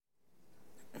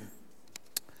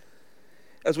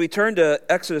As we turn to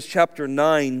Exodus chapter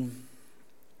 9,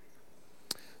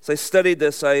 as I studied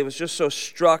this, I was just so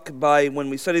struck by when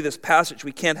we study this passage,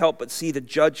 we can't help but see the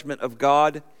judgment of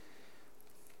God.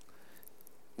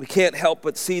 We can't help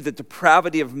but see the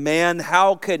depravity of man.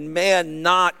 How can man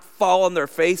not fall on their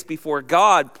face before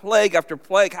God? Plague after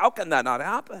plague. How can that not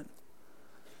happen?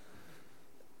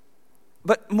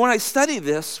 But when I study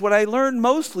this, what I learn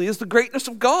mostly is the greatness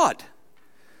of God.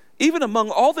 Even among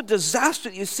all the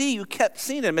disaster you see, you kept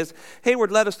seeing him. As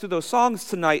Hayward led us through those songs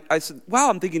tonight, I said, wow,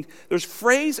 I'm thinking there's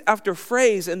phrase after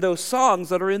phrase in those songs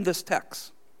that are in this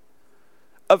text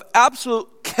of absolute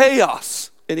chaos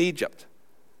in Egypt.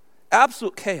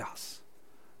 Absolute chaos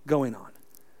going on.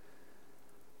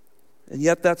 And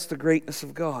yet that's the greatness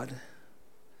of God.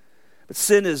 But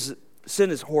sin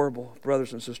is horrible,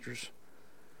 brothers and sisters.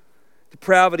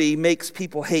 Depravity makes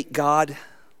people hate God,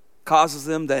 causes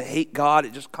them to hate God.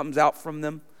 It just comes out from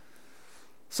them.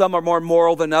 Some are more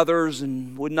moral than others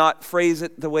and would not phrase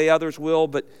it the way others will,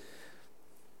 but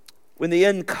when the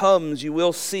end comes, you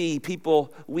will see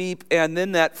people weep, and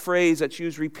then that phrase that's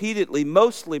used repeatedly,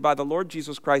 mostly by the Lord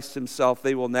Jesus Christ himself,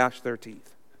 they will gnash their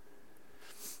teeth.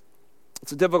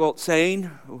 It's a difficult saying,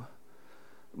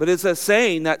 but it's a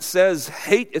saying that says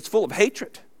hate. It's full of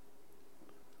hatred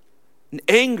and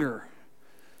anger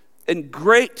and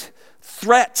great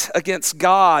threat against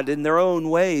God in their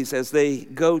own ways as they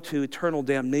go to eternal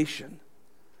damnation.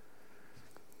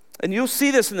 And you'll see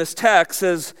this in this text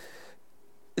as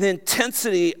the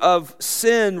intensity of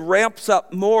sin ramps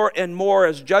up more and more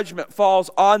as judgment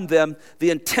falls on them. The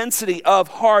intensity of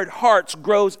hard hearts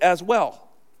grows as well.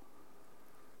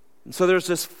 And so there's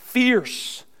this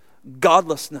fierce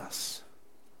godlessness.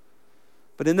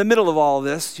 But in the middle of all of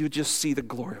this, you just see the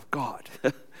glory of God.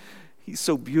 He's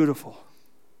so beautiful.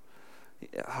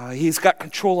 He's got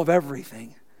control of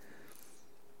everything.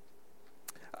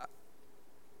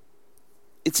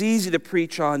 It's easy to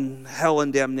preach on hell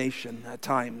and damnation at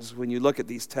times when you look at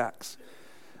these texts.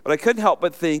 But I couldn't help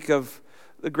but think of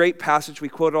the great passage we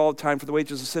quote all the time, for the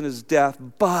wages of sin is death,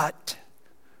 but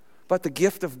the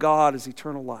gift of God is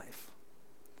eternal life.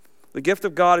 The gift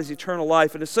of God is eternal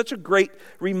life, and it's such a great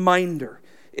reminder.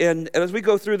 And as we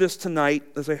go through this tonight,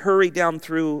 as I hurry down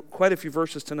through quite a few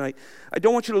verses tonight, I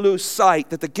don't want you to lose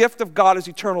sight that the gift of God is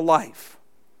eternal life.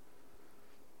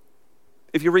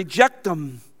 If you reject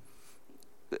them,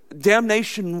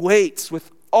 damnation waits with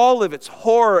all of its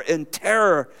horror and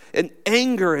terror and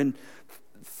anger and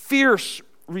fierce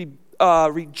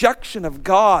rejection of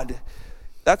God.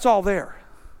 That's all there.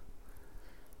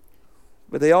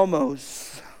 But they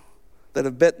almost that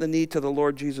have bent the knee to the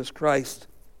Lord Jesus Christ,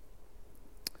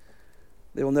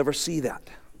 they will never see that.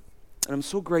 And I'm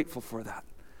so grateful for that.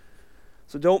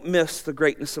 So don't miss the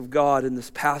greatness of God in this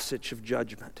passage of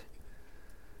judgment.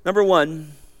 Number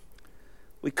one,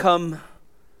 we come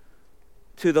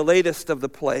to the latest of the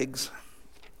plagues.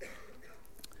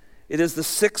 It is the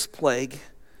sixth plague,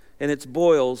 and it's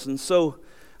boils. And so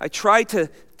I try to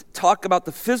talk about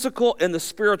the physical and the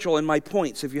spiritual in my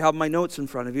points, if you have my notes in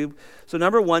front of you. So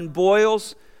number one,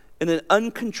 boils in an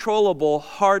uncontrollable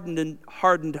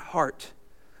hardened heart.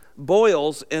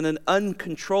 Boils in an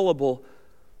uncontrollable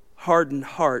hardened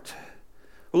heart.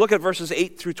 We'll look at verses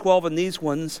 8 through 12 in these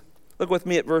ones. Look with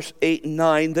me at verse 8 and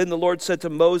 9. Then the Lord said to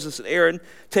Moses and Aaron,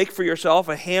 take for yourself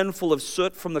a handful of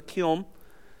soot from the kiln,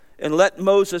 and let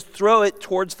Moses throw it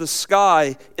towards the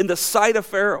sky in the sight of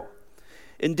Pharaoh.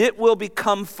 And it will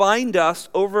become fine dust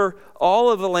over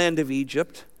all of the land of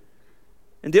Egypt,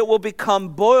 and it will become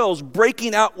boils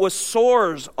breaking out with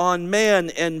sores on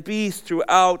man and beast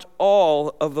throughout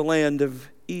all of the land of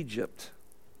Egypt.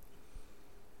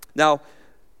 Now,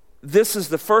 this is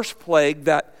the first plague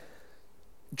that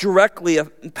directly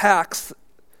impacts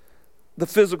the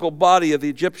physical body of the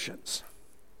Egyptians.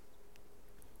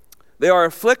 They are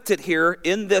afflicted here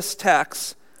in this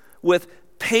text with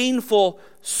painful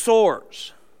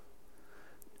sores.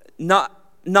 Not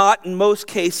in most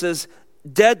cases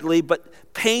deadly, but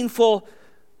painful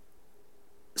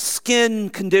skin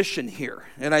condition here.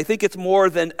 And I think it's more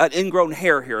than an ingrown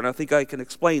hair here, and I think I can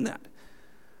explain that.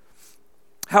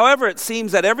 However, it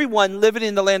seems that everyone living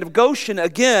in the land of Goshen,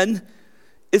 again,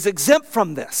 is exempt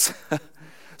from this.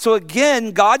 So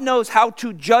again, God knows how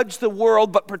to judge the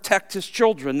world but protect his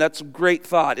children. That's a great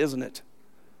thought, isn't it?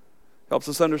 Helps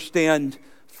us understand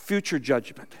future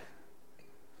judgment.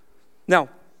 Now,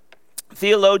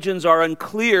 theologians are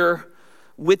unclear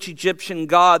which Egyptian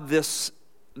god this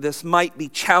might be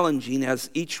challenging, as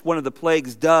each one of the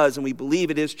plagues does, and we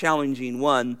believe it is challenging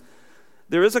one.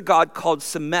 There is a god called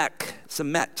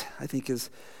Semet, I think is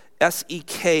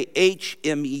Sekhmet.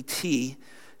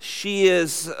 She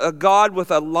is a god with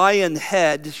a lion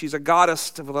head. She's a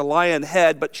goddess with a lion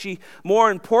head, but she, more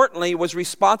importantly, was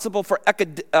responsible for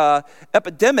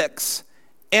epidemics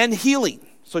and healing.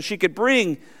 So she could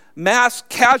bring mass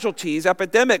casualties,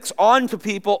 epidemics, onto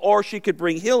people, or she could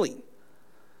bring healing.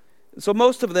 So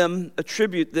most of them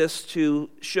attribute this to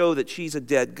show that she's a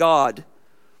dead god.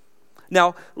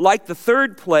 Now, like the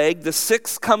third plague, the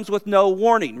sixth comes with no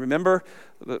warning. Remember,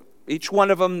 each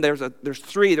one of them, there's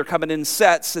three. They're coming in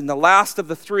sets, and the last of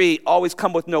the three always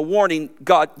come with no warning.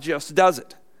 God just does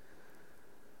it.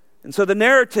 And so the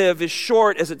narrative is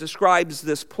short as it describes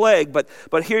this plague, but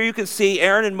here you can see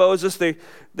Aaron and Moses,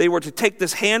 they were to take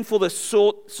this handful of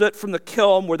soot from the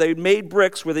kiln where they made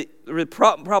bricks,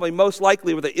 probably most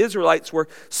likely where the Israelites were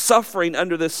suffering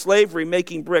under this slavery,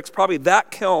 making bricks, probably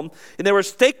that kiln, and they were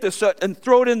to take the soot and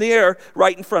throw it in the air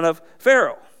right in front of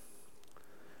Pharaoh.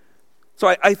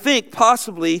 So I think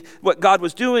possibly what God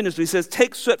was doing is he says,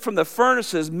 take soot from the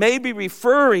furnaces, maybe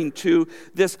referring to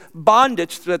this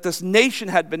bondage that this nation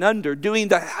had been under, doing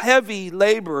the heavy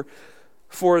labor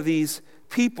for these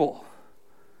people.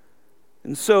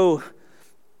 And so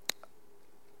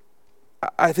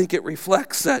I think it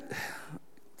reflects that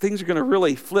things are going to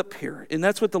really flip here. And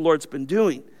that's what the Lord's been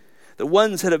doing. The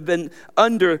ones that have been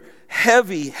under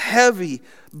heavy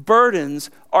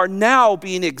burdens are now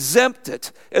being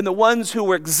exempted. And the ones who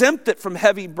were exempted from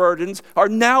heavy burdens are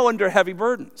now under heavy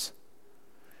burdens.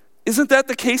 Isn't that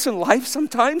the case in life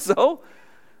sometimes, though?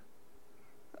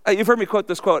 You've heard me quote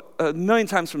this quote a million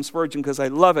times from Spurgeon because I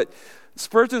love it.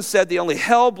 Spurgeon said, the only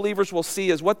hell believers will see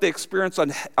is what they experience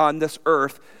on this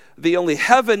earth. The only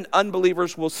heaven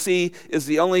unbelievers will see is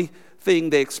the only thing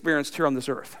they experienced here on this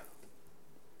earth.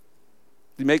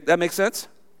 That make sense?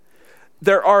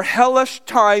 There are hellish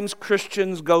times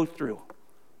Christians go through,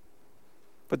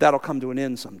 but that'll come to an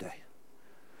end someday.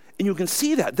 And you can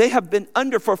see that. They have been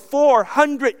under, for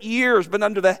 400 years, been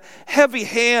under the heavy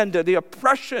hand of the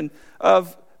oppression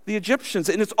of the Egyptians,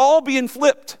 and it's all being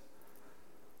flipped.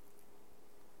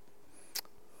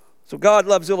 So God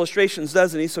loves illustrations,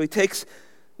 doesn't he? So he takes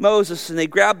Moses, and they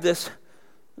grab this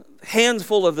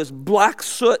handful of this black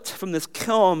soot from this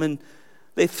kiln, and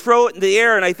they throw it in the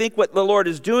air, and I think what the Lord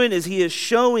is doing is he is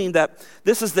showing that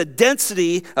this is the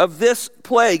density of this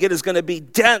plague. It is going to be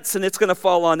dense, and it's going to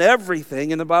fall on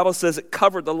everything. And the Bible says it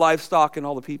covered the livestock and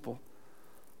all the people.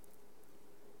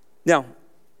 Now,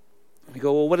 we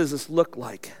go, well, what does this look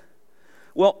like?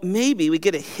 Well, maybe we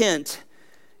get a hint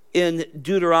in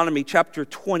Deuteronomy chapter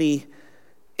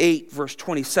 28, verse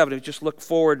 27. If you just look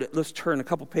forward, let's turn a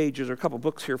couple pages or a couple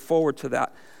books here forward to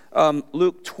that.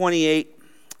 Luke 28.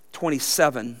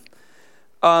 27.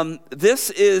 This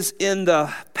is in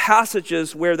the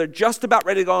passages where they're just about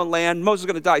ready to go on land. Moses is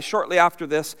going to die shortly after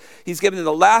this. He's given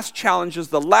the last challenges,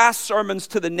 the last sermons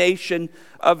to the nation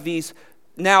of these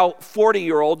now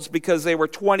 40-year-olds because they were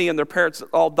 20 and their parents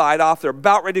all died off. They're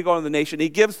about ready to go into the nation. He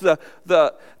gives the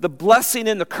blessing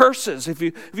and the curses. If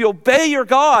you obey your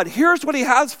God, here's what he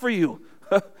has for you.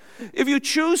 If you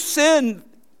choose sin,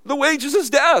 the wages is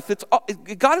death.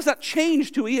 God has not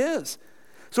changed who he is.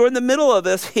 So in the middle of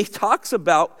this, he talks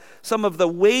about some of the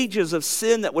wages of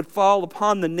sin that would fall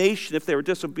upon the nation if they were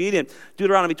disobedient.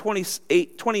 Deuteronomy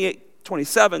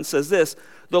 28:27 says this,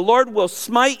 the Lord will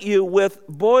smite you with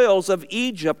boils of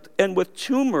Egypt and with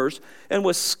tumors and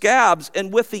with scabs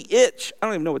and with the itch. I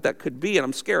don't even know what that could be, and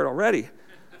I'm scared already.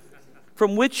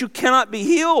 From which you cannot be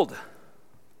healed.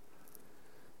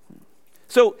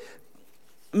 So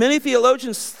many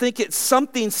theologians think it's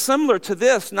something similar to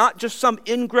this, not just some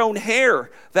ingrown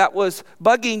hair that was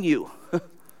bugging you.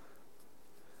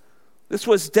 This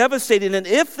was devastating. And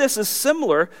if this is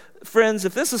similar, friends,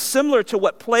 if this is similar to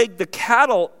what plagued the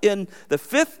cattle in the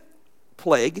fifth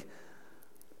plague,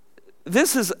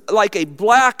 this is like a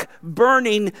black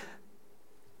burning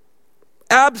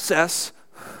abscess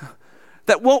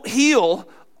that won't heal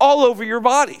all over your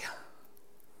body.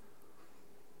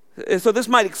 So this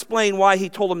might explain why he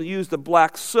told them to use the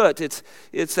black soot.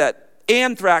 It's that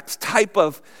anthrax type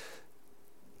of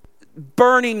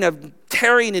burning, of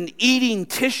tearing and eating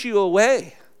tissue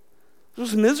away. It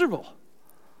was miserable.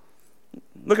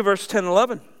 Look at verse 10 and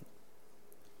 11.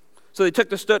 So they took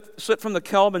the soot from the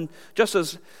kiln, and just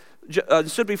as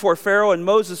stood before Pharaoh, and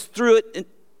Moses threw it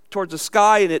towards the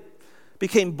sky, and it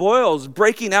became boils,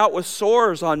 breaking out with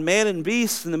sores on man and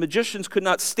beast, and the magicians could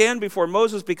not stand before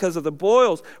Moses because of the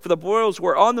boils, for the boils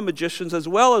were on the magicians as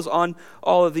well as on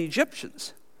all of the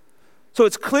Egyptians. So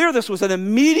it's clear this was an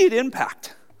immediate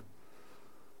impact.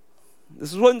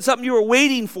 This wasn't something you were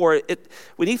waiting for.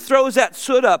 When he throws that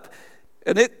soot up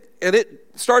and it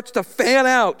starts to fan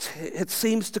out, it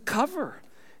seems to cover.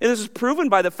 And this is proven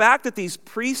by the fact that these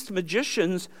priest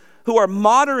magicians who are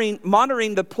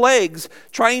monitoring the plagues,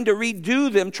 trying to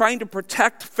redo them, trying to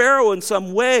protect Pharaoh in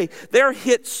some way, they're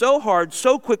hit so hard,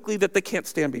 so quickly that they can't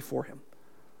stand before him.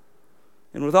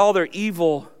 And with all their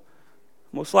evil,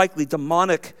 most likely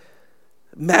demonic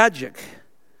magic,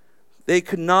 they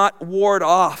could not ward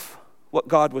off what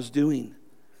God was doing.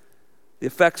 The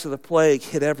effects of the plague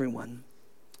hit everyone.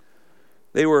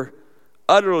 They were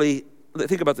utterly,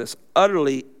 think about this,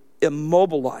 utterly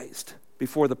immobilized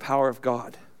before the power of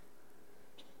God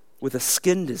with a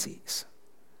skin disease.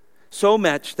 So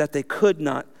much that they could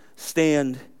not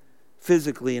stand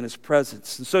physically in his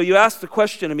presence. And so you ask the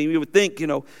question, you would think,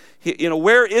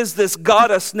 where is this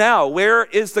goddess now? Where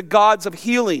is the gods of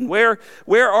healing? Where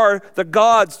are the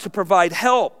gods to provide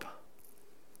help?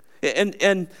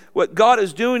 And what God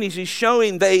is doing is he's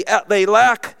showing they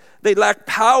lack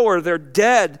power, they're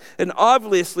dead, and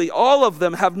obviously all of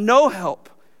them have no help.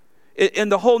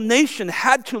 And the whole nation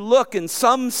had to look in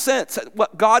some sense at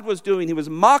what God was doing. He was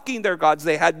mocking their gods.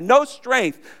 They had no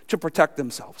strength to protect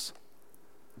themselves.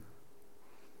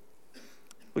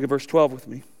 Look at verse 12 with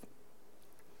me.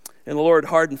 And the Lord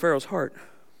hardened Pharaoh's heart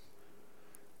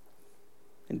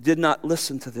and did not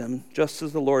listen to them, just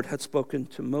as the Lord had spoken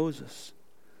to Moses.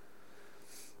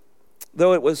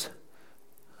 Though it was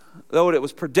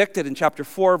predicted in chapter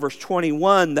 4, verse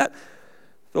 21, that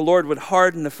the Lord would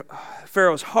harden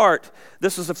Pharaoh's heart,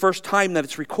 this is the first time that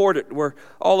it's recorded. We're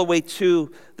all the way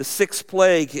to the sixth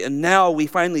plague, and now we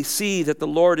finally see that the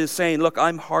Lord is saying, look,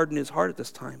 I'm hardening his heart at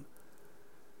this time.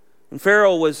 And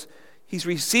Pharaoh he's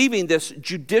receiving this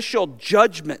judicial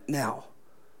judgment now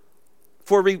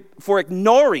for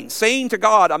ignoring, saying to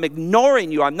God, I'm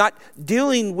ignoring you. I'm not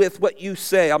dealing with what you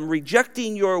say. I'm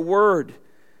rejecting your word.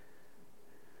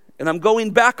 And I'm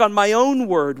going back on my own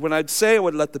word. When I'd say I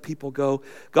would let the people go,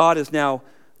 God is now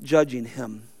judging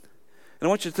him. And I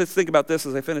want you to think about this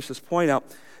as I finish this point out.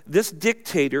 This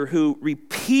dictator who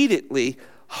repeatedly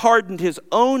hardened his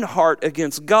own heart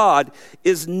against God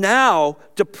is now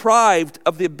deprived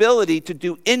of the ability to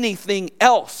do anything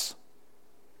else.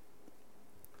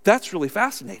 That's really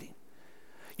fascinating.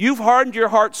 You've hardened your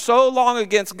heart so long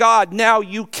against God, now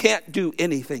you can't do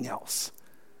anything else.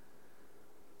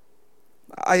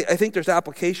 I think there's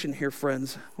application here,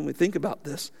 friends, when we think about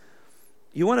this.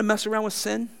 You want to mess around with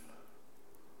sin?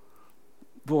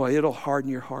 Boy, it'll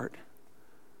harden your heart.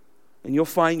 And you'll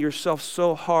find yourself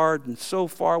so hard and so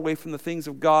far away from the things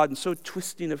of God and so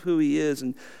twisting of who he is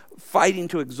and fighting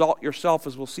to exalt yourself,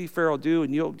 as we'll see Pharaoh do,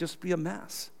 and you'll just be a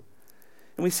mess.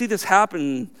 And we see this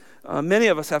happen. Many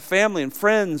of us have family and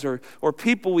friends or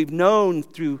people we've known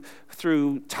through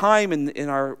time in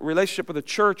our relationship with the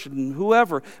church and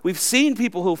whoever. We've seen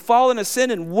people who fall into sin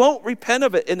and won't repent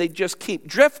of it, and they just keep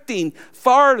drifting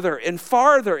farther and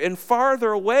farther and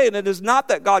farther away. And it is not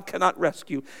that God cannot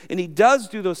rescue. And he does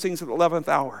do those things at the 11th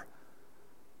hour.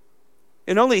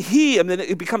 And only he,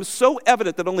 it becomes so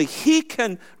evident that only he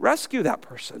can rescue that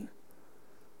person.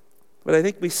 But I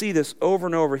think we see this over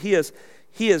and over. He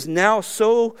is now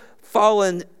so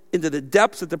fallen into the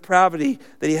depths of depravity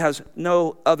that he has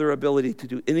no other ability to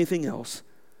do anything else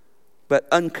but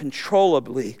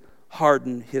uncontrollably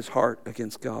harden his heart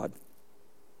against God.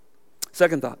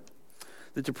 Second thought,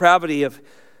 the depravity of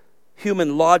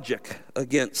human logic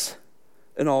against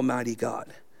an almighty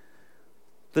God.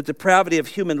 The depravity of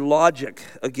human logic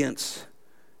against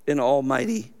an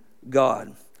almighty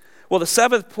God. Well, the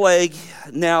seventh plague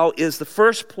now is the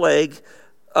first plague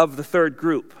of the third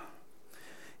group.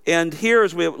 And here,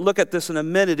 as we look at this in a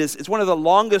minute, it's one of the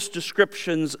longest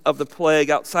descriptions of the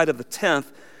plague outside of the 10th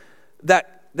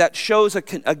that shows, a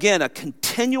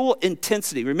continual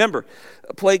intensity. Remember,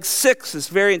 plague 6 is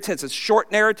very intense. It's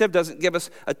short narrative, doesn't give us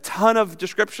a ton of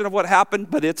description of what happened,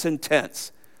 but it's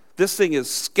intense. This thing is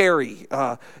scary.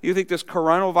 You think this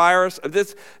coronavirus,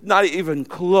 this not even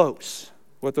close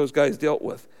what those guys dealt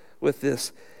with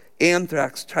this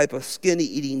anthrax type of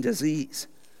skin-eating disease.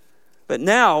 But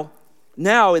now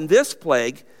in this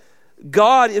plague,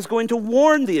 God is going to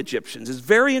warn the Egyptians. It's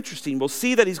very interesting. We'll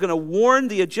see that he's going to warn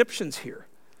the Egyptians here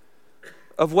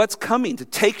of what's coming, to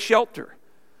take shelter.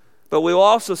 But we will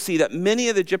also see that many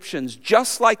of the Egyptians,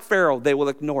 just like Pharaoh, they will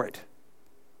ignore it.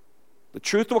 The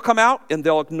truth will come out, and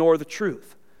they'll ignore the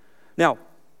truth. Now,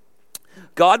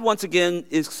 God once again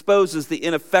exposes the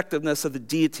ineffectiveness of the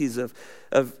deities of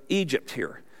Egypt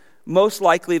here. Most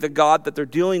likely the god that they're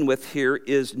dealing with here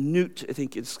is Nut, I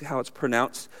think is how it's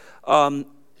pronounced,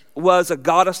 was a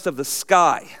goddess of the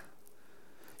sky.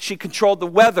 She controlled the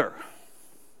weather.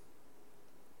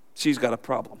 She's got a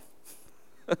problem.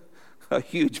 A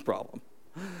huge problem.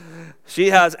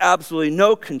 She has absolutely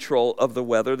no control of the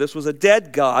weather. This was a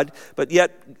dead god, but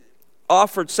yet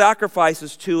offered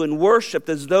sacrifices to and worshiped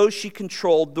as though she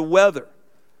controlled the weather.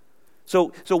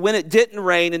 So when it didn't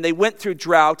rain and they went through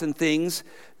drought and things,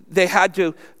 they had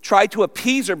to try to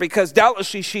appease her because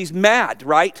doubtlessly she's mad,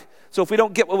 right? So if we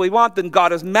don't get what we want, then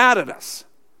God is mad at us.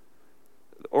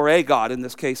 Or a God, in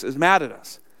this case, is mad at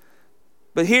us.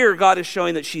 But here, God is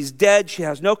showing that she's dead. She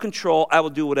has no control. I will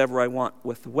do whatever I want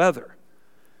with the weather.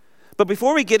 But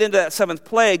before we get into that seventh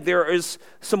plague, there is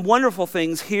some wonderful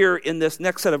things here in this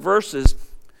next set of verses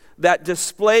that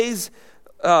displays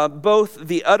both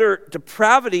the utter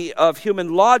depravity of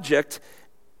human logic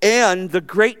and the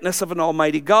greatness of an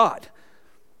almighty God.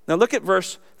 Now look at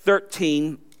verse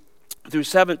 13 through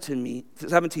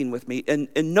 17 with me, and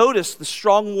notice the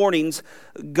strong warnings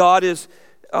God is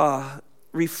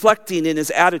reflecting in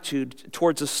his attitude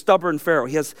towards a stubborn Pharaoh.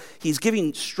 He's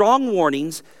giving strong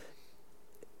warnings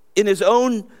in his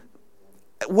own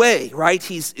way,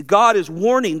 right? God is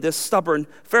warning this stubborn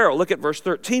Pharaoh. Look at verse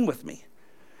 13 with me.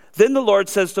 Then the Lord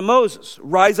says to Moses,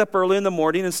 rise up early in the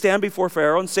morning and stand before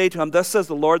Pharaoh and say to him, thus says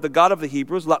the Lord, the God of the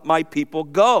Hebrews, let my people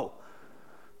go,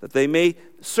 that they may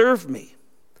serve me.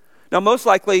 Now, most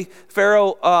likely,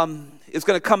 Pharaoh is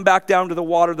going to come back down to the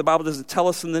water. The Bible doesn't tell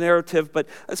us in the narrative, but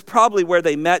it's probably where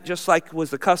they met, just like was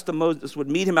the custom. Moses would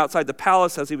meet him outside the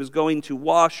palace as he was going to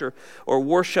wash or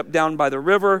worship down by the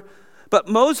river. But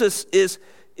Moses is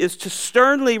to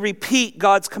sternly repeat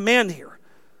God's command here.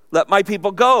 Let my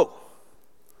people go,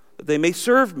 that they may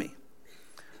serve me.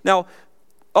 Now,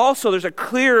 also, there's a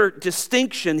clear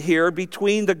distinction here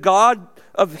between the God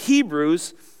of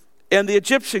Hebrews and the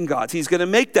Egyptian gods. He's going to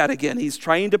make that again. He's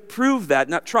trying to prove that.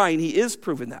 Not trying, he is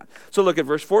proving that. So look at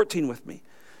verse 14 with me.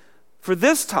 For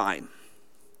this time,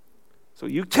 so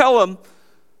you tell him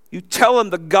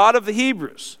the God of the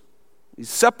Hebrews. He's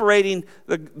separating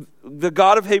the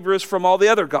God of Hebrews from all the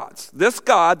other gods. This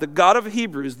God, the God of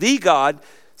Hebrews, the God,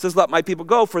 says, let my people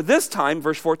go. For this time,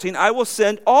 verse 14, I will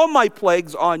send all my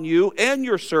plagues on you and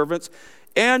your servants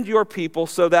and your people,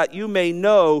 so that you may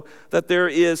know that there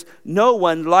is no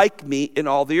one like me in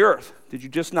all the earth. Did you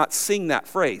just not sing that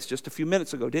phrase just a few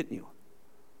minutes ago, didn't you?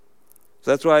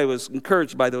 So that's why I was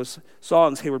encouraged by those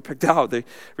songs Hayward picked out. They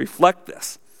reflect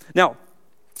this. Now,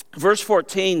 verse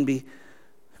 14,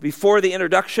 before the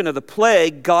introduction of the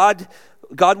plague, God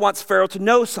wants Pharaoh to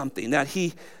know something, that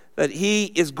he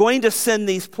is going to send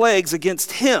these plagues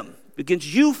against him,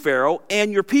 against you, Pharaoh,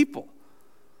 and your people.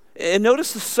 And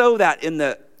notice the so that in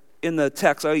the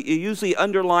text. I usually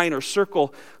underline or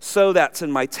circle so that's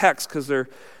in my text because they're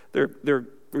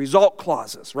result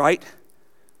clauses, right?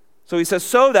 So he says,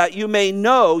 so that you may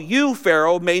know, you,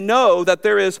 Pharaoh, may know that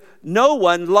there is no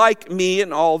one like me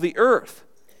in all the earth.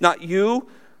 Not you,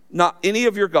 not any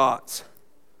of your gods.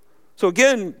 So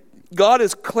again, God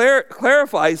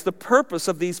clarifies the purpose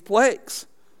of these plagues.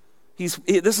 This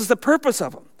is the purpose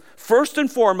of them. First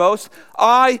and foremost,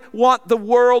 I want the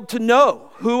world to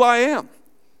know who I am.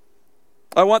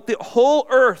 I want the whole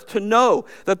earth to know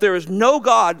that there is no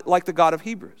God like the God of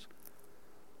Hebrews.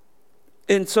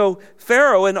 And so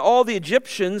Pharaoh and all the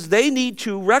Egyptians, they need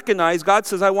to recognize, God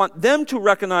says, I want them to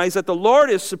recognize that the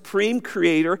Lord is supreme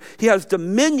creator. He has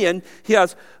dominion. He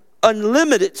has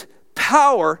unlimited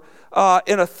power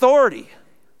and authority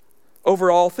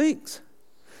over all things.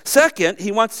 Second,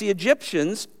 he wants the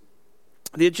Egyptians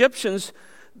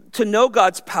to know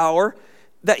God's power,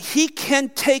 that he can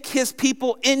take his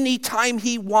people anytime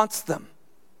he wants them.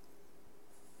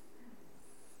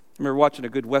 I remember watching a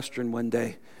good Western one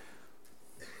day.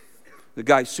 The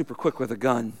guy's super quick with a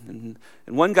gun. And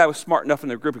one guy was smart enough in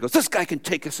their group, he goes, this guy can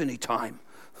take us anytime.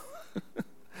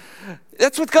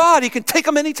 That's with God. He can take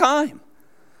them anytime.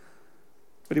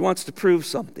 But he wants to prove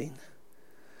something.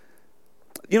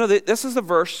 You know, this is the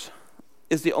verse,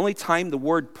 is the only time the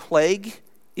word plague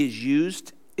is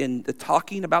used in the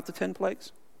talking about the 10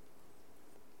 plagues.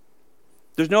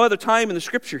 There's no other time in the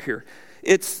scripture here.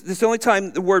 It's the only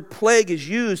time the word plague is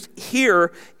used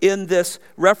here in this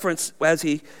reference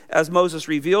as Moses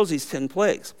reveals these 10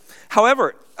 plagues.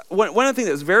 However, one of the things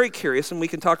that's very curious, and we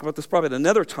can talk about this probably at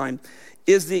another time,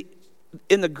 is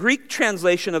in the Greek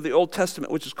translation of the Old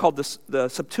Testament, which is called the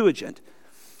Septuagint,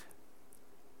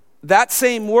 that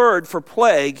same word for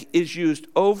plague is used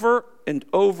over and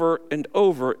over and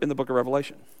over in the book of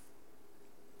Revelation.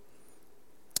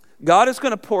 God is going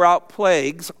to pour out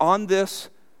plagues on this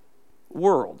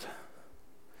world,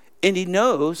 and he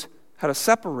knows how to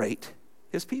separate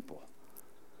his people.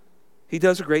 He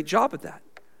does a great job at that.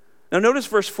 Now notice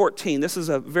verse 14. This is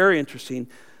a very interesting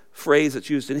phrase that's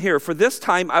used in here. For this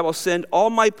time I will send all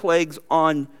my plagues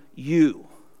on you.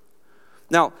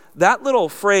 Now, that little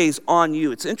phrase, on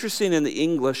you, it's interesting in the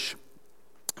English.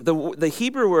 The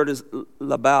Hebrew word is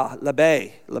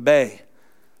labeh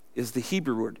is the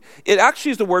Hebrew word. It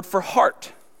actually is the word for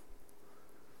heart.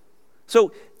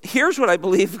 So here's what I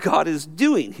believe God is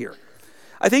doing here.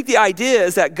 I think the idea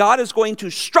is that God is going to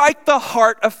strike the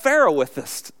heart of Pharaoh with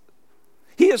this.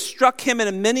 He has struck him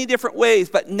in many different ways,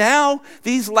 but now,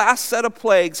 these last set of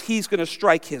plagues, he's going to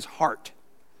strike his heart,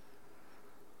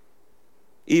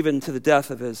 even to the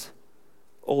death of his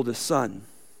oldest son.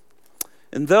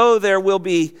 And though there will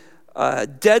be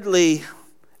deadly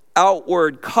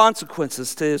outward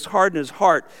consequences to his heart and his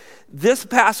heart, this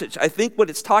passage, I think what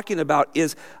it's talking about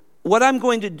is, what I'm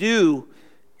going to do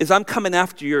is I'm coming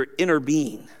after your inner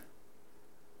being.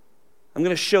 I'm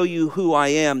going to show you who I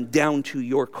am down to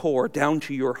your core, down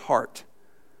to your heart.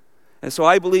 And so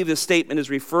I believe this statement is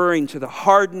referring to the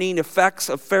hardening effects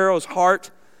of Pharaoh's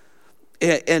heart,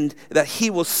 and that he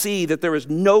will see that there is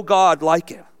no God like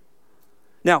him.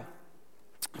 Now,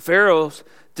 Pharaoh's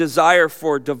desire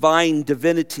for divine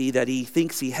divinity that he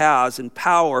thinks he has and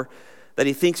power that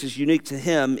he thinks is unique to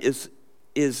him is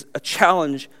a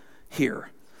challenge here.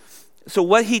 So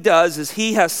what he does is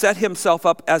he has set himself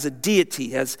up as a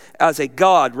deity, as a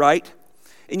god, right?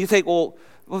 And you think, well,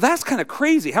 that's kind of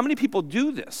crazy. How many people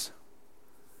do this?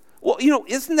 Well,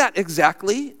 isn't that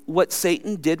exactly what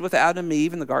Satan did with Adam and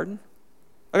Eve in the garden?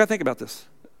 I got to think about this.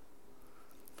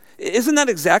 Isn't that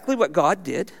exactly what God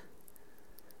did?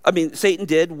 Satan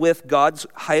did with God's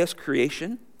highest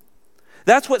creation.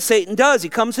 That's what Satan does. He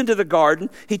comes into the garden,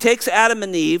 he takes Adam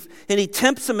and Eve, and he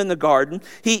tempts them in the garden.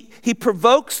 He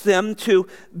provokes them to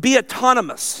be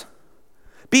autonomous,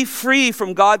 be free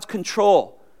from God's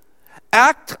control.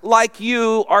 Act like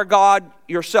you are God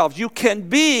yourselves. You can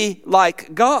be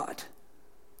like God.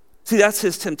 See, that's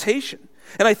his temptation.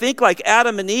 And I think like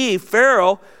Adam and Eve,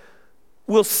 Pharaoh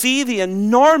will see the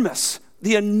enormous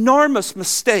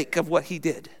mistake of what he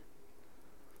did.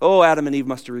 Oh, Adam and Eve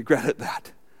must have regretted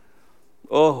that.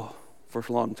 Oh, for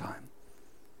a long time.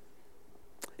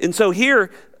 And so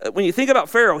here, when you think about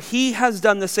Pharaoh, he has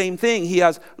done the same thing. He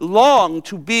has longed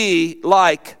to be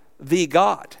like the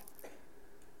God.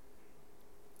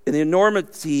 And the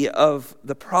enormity of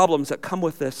the problems that come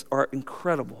with this are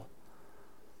incredible.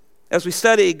 As we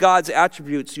study God's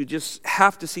attributes, you just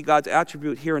have to see God's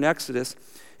attribute here in Exodus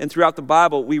and throughout the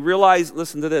Bible. We realize,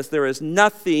 listen to this, there is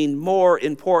nothing more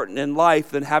important in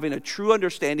life than having a true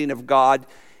understanding of God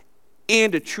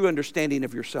and a true understanding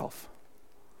of yourself.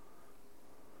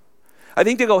 I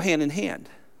think they go hand in hand.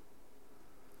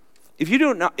 If you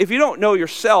don't know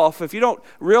yourself, if you don't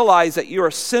realize that you're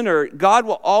a sinner,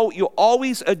 you'll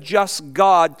always adjust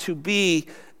God to be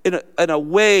in a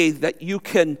way that you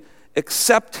can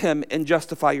accept him and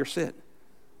justify your sin.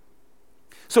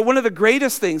 So one of the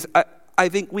greatest things I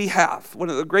think we have,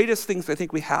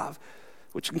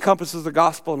 which encompasses the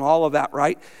gospel and all of that,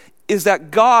 right, is that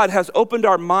God has opened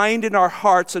our mind and our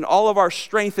hearts and all of our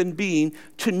strength and being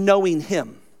to knowing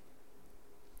him.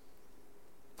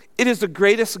 It is the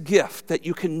greatest gift that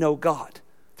you can know God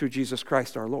through Jesus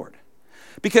Christ our Lord.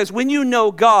 Because when you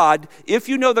know God, if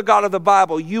you know the God of the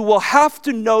Bible, you will have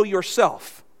to know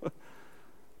yourself.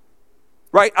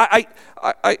 Right?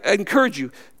 I encourage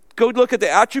you, go look at the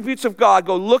attributes of God,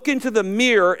 go look into the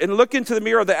mirror and look into the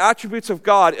mirror of the attributes of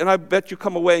God, and I bet you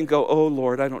come away and go, oh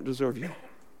Lord, I don't deserve you.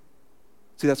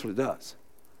 See, that's what it does.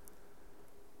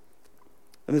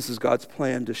 And this is God's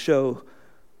plan to show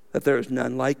that there is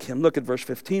none like him. Look at verse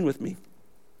 15 with me.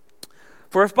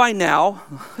 For if by now,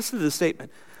 listen to this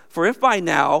statement, for if by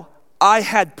now I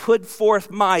had put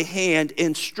forth my hand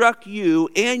and struck you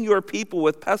and your people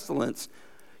with pestilence,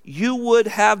 you would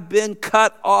have been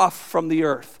cut off from the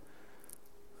earth.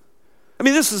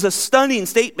 This is a stunning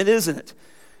statement, isn't it?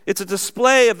 It's a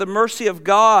display of the mercy of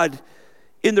God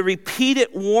in the repeated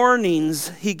warnings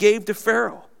he gave to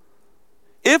Pharaoh.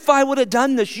 If I would have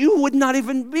done this, you would not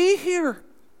even be here.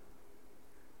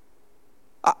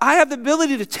 I have the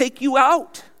ability to take you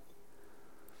out.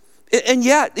 And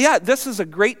yet,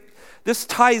 this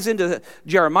ties into,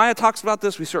 Jeremiah talks about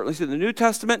this, we certainly see in the New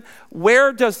Testament.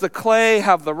 Where does the clay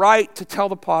have the right to tell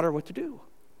the potter what to do?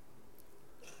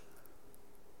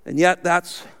 And yet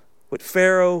that's what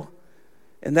Pharaoh,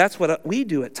 and that's what we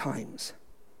do at times.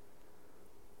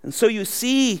 And so you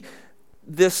see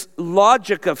this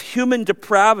logic of human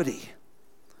depravity.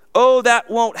 Oh, that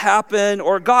won't happen,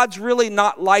 or God's really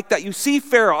not like that. You see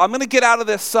Pharaoh, I'm going to get out of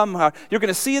this somehow. You're going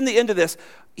to see in the end of this,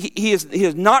 he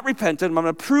is not repentant. I'm going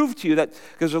to prove to you that,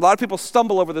 because a lot of people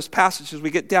stumble over this passage as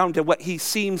we get down to what he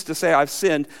seems to say, I've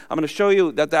sinned. I'm going to show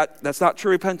you that's not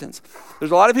true repentance.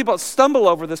 There's a lot of people that stumble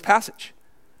over this passage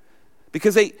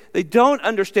because they don't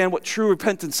understand what true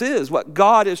repentance is, what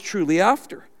God is truly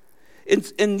after.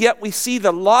 And yet we see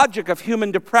the logic of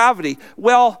human depravity.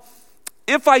 Well,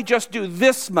 if I just do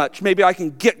this much, maybe I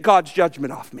can get God's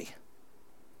judgment off me.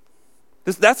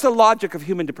 That's the logic of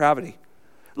human depravity.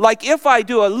 Like if I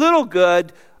do a little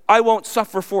good, I won't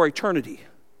suffer for eternity.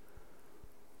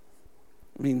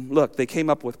 I mean, look, they came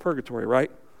up with purgatory,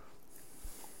 right?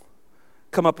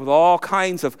 Come up with all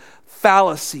kinds of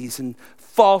fallacies and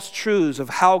false truths of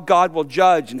how God will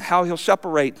judge and how he'll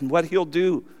separate and what he'll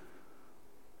do.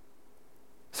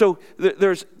 So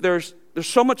there's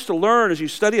so much to learn as you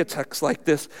study a text like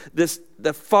this.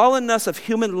 The fallenness of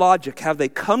human logic, have they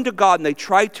come to God and they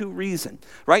try to reason.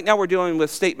 Right now we're dealing with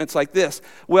statements like this.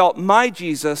 Well, my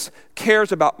Jesus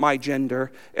cares about my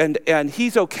gender and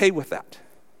he's okay with that.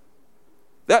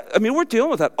 We're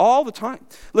dealing with that all the time.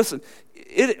 Listen,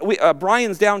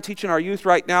 Brian's down teaching our youth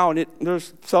right now, and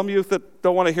there's some youth that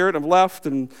don't want to hear it and have left,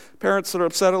 and parents that are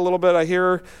upset a little bit, I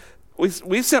hear.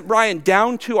 We sent Brian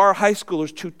down to our high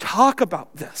schoolers to talk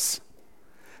about this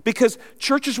because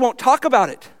churches won't talk about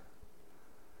it.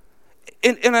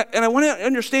 And I want to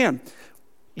understand,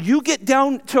 you get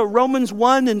down to Romans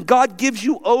 1 and God gives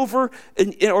you over,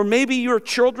 or maybe your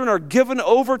children are given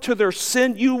over to their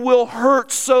sin, you will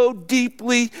hurt so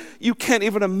deeply you can't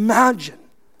even imagine.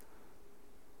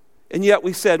 And yet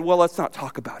we said, well, let's not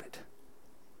talk about it.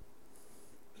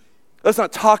 Let's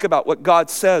not talk about what God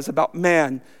says about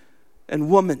man and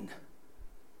woman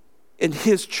and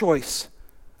his choice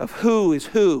of who is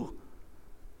who.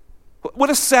 What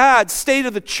a sad state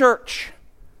of the church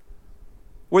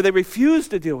where they refuse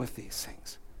to deal with these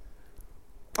things.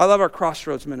 I love our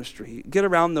Crossroads ministry. Get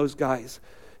around those guys,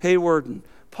 Hayward and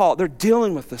Paul. They're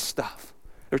dealing with this stuff.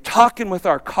 They're talking with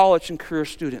our college and career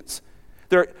students.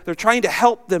 They're trying to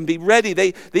help them be ready.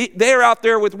 They're out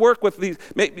there with work with these.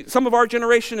 Some of our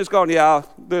generation is going, yeah,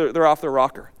 they're off their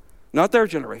rocker. Not their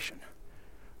generation.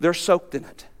 They're soaked in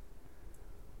it.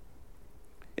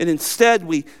 And instead,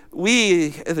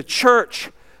 we as a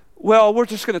church, well, we're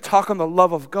just going to talk on the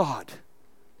love of God.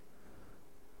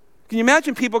 Can you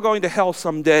imagine people going to hell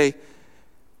someday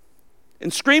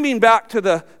and screaming back to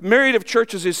the myriad of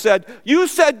churches who said, you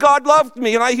said God loved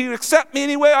me and he'd accept me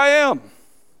any way I am,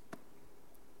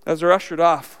 as they're ushered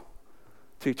off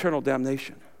to eternal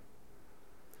damnation?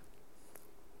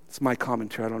 It's my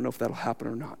commentary. I don't know if that'll happen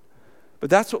or not. But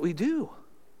that's what we do.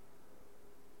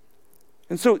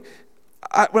 And so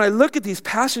when I look at these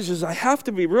passages, I have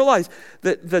to realize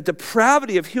that the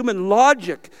depravity of human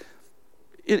logic.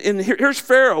 And here's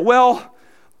Pharaoh. Well,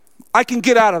 I can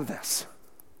get out of this.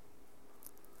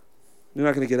 You're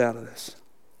not going to get out of this.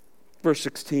 Verse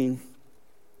 16.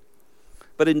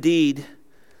 But indeed,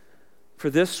 for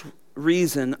this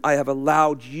reason, I have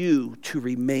allowed you to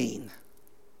remain,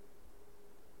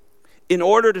 in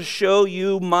order to show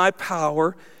you my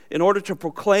power, in order to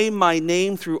proclaim my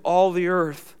name through all the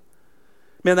earth.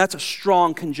 Man, that's a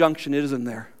strong conjunction, isn't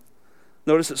there?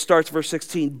 Notice it starts verse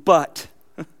 16, but.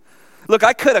 Look,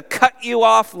 I could have cut you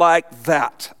off like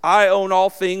that. I own all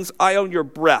things. I own your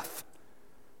breath.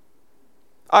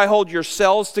 I hold your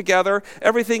cells together.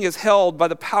 Everything is held by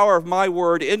the power of my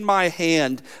word in my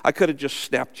hand. I could have just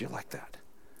snapped you like that.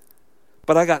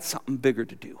 But I got something bigger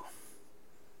to do.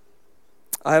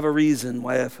 I have a reason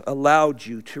why I've allowed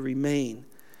you to remain.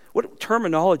 What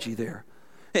terminology there.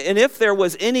 And if there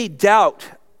was any doubt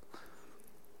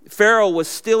Pharaoh was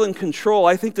still in control,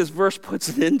 I think this verse puts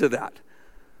an end to that.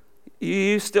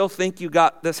 You still think you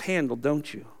got this handled,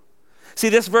 don't you? See,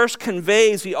 this verse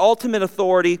conveys the ultimate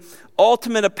authority,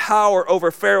 ultimate power over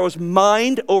Pharaoh's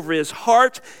mind, over his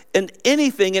heart, and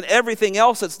anything and everything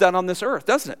else that's done on this earth,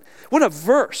 doesn't it? What a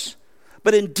verse.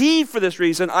 But indeed, for this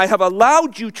reason, I have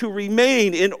allowed you to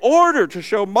remain in order to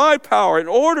show my power, in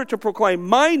order to proclaim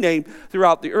my name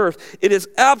throughout the earth. It is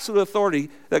absolute authority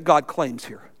that God claims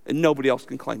here, and nobody else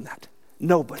can claim that.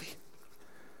 Nobody.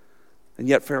 And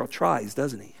yet Pharaoh tries,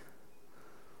 doesn't he?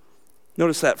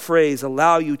 Notice that phrase,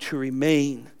 allow you to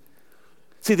remain.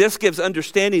 See, this gives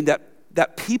understanding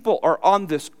that people are on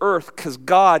this earth because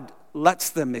God lets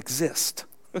them exist.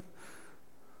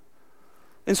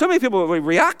 And so many people will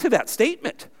react to that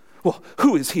statement. Well,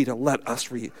 who is he to let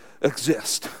us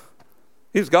exist?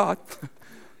 He's God.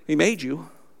 He made you.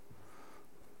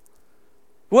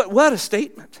 What a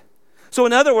statement. So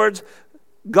in other words,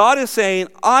 God is saying,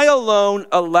 I alone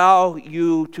allow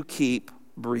you to keep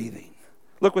breathing.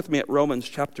 Look with me at Romans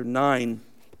chapter 9.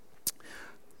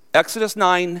 Exodus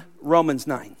 9, Romans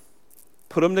 9.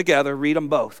 Put them together, read them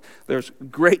both. There's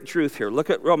great truth here. Look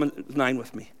at Romans 9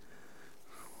 with me.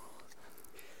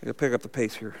 I'm going to pick up the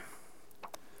pace here.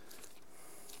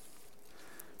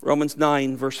 Romans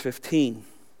 9, verse 15.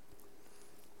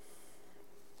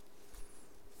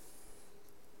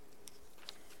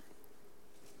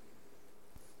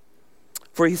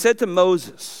 For he said to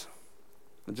Moses,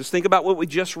 and just think about what we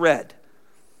just read,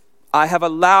 I have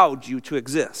allowed you to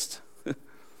exist.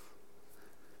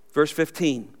 Verse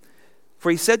 15,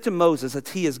 for he said to Moses that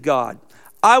he is God,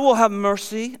 I will have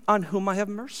mercy on whom I have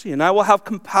mercy, and I will have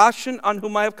compassion on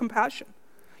whom I have compassion.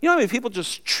 You know how many people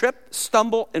just trip,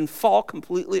 stumble, and fall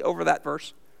completely over that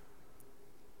verse?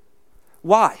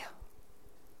 Why?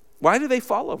 Why do they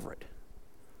fall over it?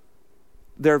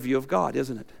 Their view of God,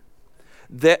 isn't it?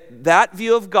 That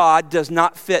view of God does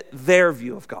not fit their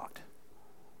view of God.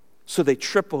 So they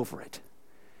trip over it,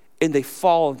 and they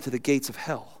fall into the gates of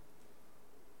hell.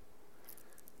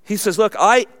 He says, look,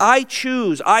 I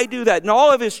choose, I do that. And all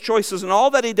of his choices and all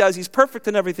that he does, he's perfect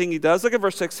in everything he does. Look at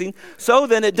verse 16. So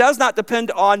then it does not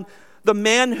depend on the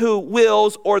man who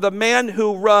wills or the man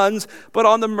who runs, but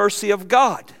on the mercy of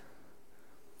God.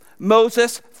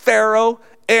 Moses, Pharaoh,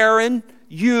 Aaron,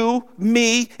 you,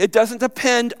 me, it doesn't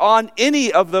depend on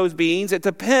any of those beings. It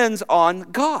depends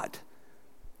on God.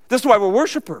 This is why we're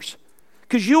worshipers,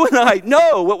 because you and I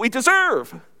know what we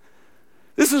deserve.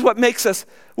 This is what makes us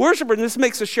worshipers, and this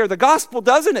makes us share the gospel,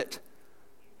 doesn't it?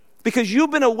 Because you've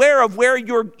been aware of where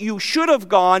you should have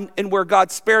gone and where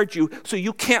God spared you, so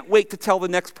you can't wait to tell the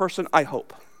next person, I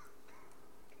hope.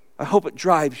 I hope it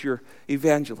drives your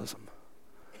evangelism.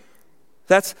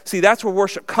 That's where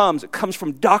worship comes. It comes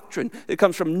from doctrine. It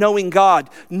comes from knowing God,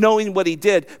 knowing what he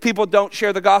did. People don't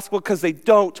share the gospel because they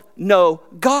don't know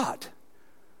God.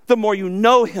 The more you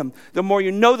know him, the more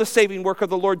you know the saving work of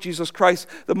the Lord Jesus Christ,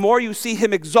 the more you see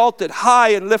him exalted high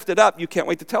and lifted up, you can't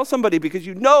wait to tell somebody because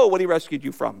you know what he rescued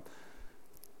you from.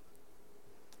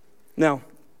 Now,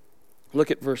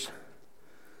 look at verse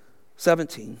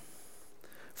 17.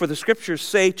 For the scriptures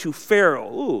say to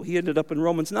Pharaoh, he ended up in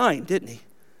Romans 9, didn't he?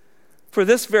 For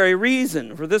this very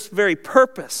reason, for this very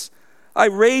purpose, I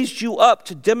raised you up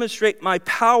to demonstrate my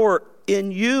power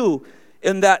in you,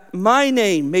 and that my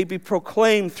name may be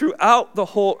proclaimed throughout the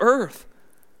whole earth.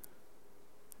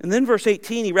 And then verse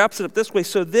 18, he wraps it up this way.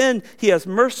 So then he has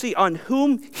mercy on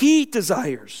whom he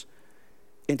desires,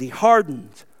 and he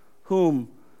hardens whom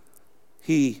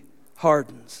he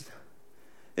hardens.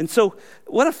 And so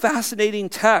what a fascinating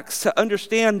text to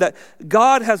understand that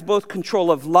God has both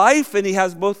control of life and he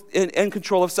has both and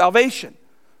control of salvation.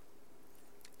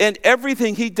 And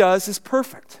everything he does is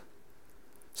perfect.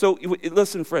 So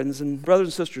listen, friends and brothers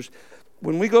and sisters,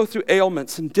 when we go through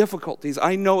ailments and difficulties,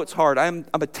 I know it's hard. I'm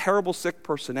a terrible sick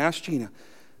person. Ask Gina.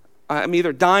 I'm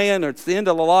either dying or it's the end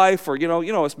of the life, or you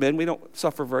know us men, we don't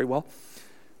suffer very well.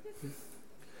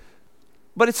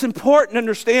 But it's important to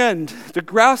understand, to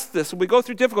grasp this. When we go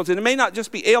through difficulties, and it may not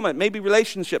just be ailment, it may be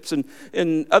relationships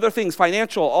and other things,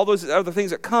 financial, all those other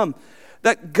things that come,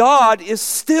 that God is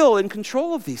still in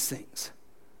control of these things.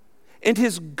 And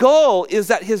his goal is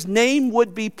that his name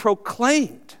would be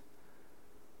proclaimed.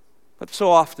 But so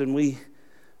often we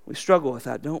struggle with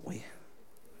that, don't we?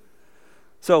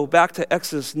 So back to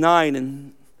Exodus 9,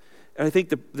 and I think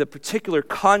the particular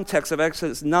context of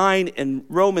Exodus 9 and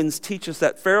Romans teaches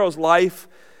that Pharaoh's life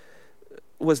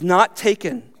was not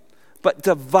taken, but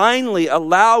divinely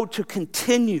allowed to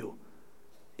continue.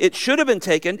 It should have been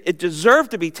taken. It deserved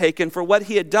to be taken for what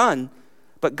he had done,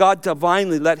 but God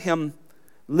divinely let him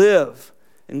live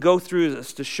and go through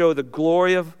this to show the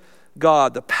glory of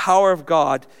God, the power of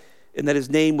God, and that his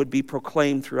name would be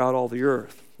proclaimed throughout all the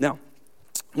earth. Now,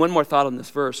 one more thought on this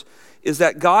verse is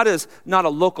that God is not a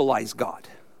localized God.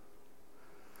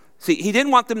 See, he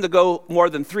didn't want them to go more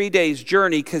than 3 days'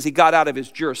 journey because he got out of his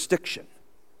jurisdiction,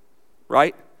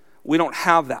 right? We don't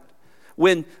have that.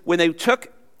 When they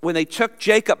took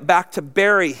Jacob back to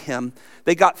bury him,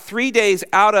 they got 3 days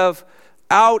out of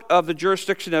the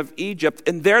jurisdiction of Egypt,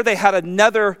 and there they had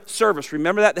another service.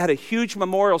 Remember that? They had a huge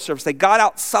memorial service. They got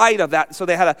outside of that, so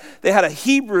they had a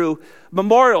Hebrew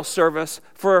memorial service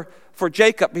for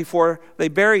Jacob before they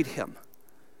buried him.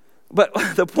 But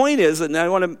the point is, and I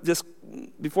want to just,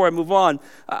 before I move on,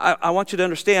 I want you to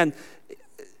understand,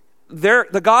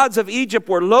 the gods of Egypt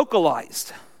were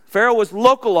localized. Pharaoh was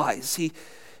localized.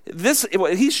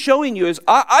 What he's showing you is,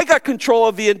 I got control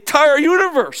of the entire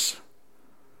universe.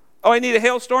 Oh, I need a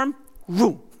hailstorm?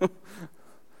 Vroom.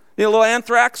 Need a little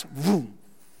anthrax? Vroom.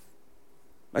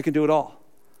 I can do it all.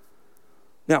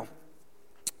 Now,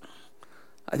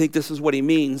 I think this is what he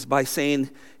means by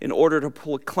saying, in order to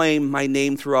proclaim my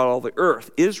name throughout all the earth.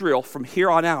 Israel, from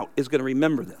here on out, is going to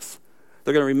remember this.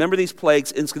 They're going to remember these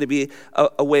plagues, and it's going to be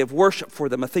a way of worship for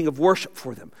them, a thing of worship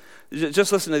for them.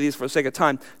 Just listen to these for the sake of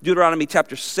time. Deuteronomy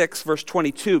chapter 6, verse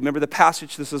 22. Remember the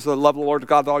passage? This is the love of the Lord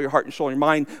God with all your heart and soul and your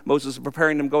mind. Moses is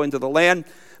preparing them to go into the land.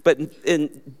 But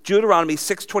in Deuteronomy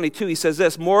 6:22, he says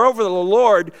this, "Moreover, the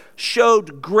Lord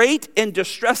showed great and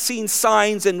distressing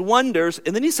signs and wonders."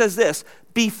 And then he says this,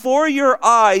 "before your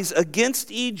eyes against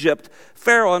Egypt,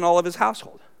 Pharaoh and all of his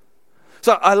household."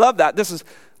 So I love that. This is,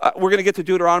 we're going to get to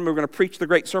Deuteronomy. We're going to preach the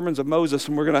great sermons of Moses,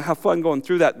 and we're going to have fun going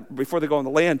through that before they go in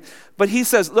the land. But he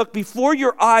says, look, before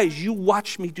your eyes, you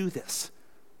watch me do this.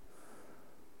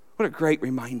 What a great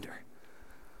reminder.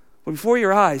 Well, before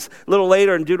your eyes, a little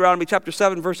later in Deuteronomy chapter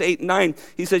 7, verse 8 and 9,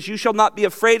 he says, "You shall not be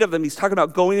afraid of them." He's talking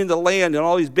about going into the land and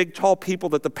all these big, tall people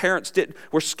that the parents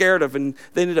were scared of, and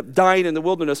they ended up dying in the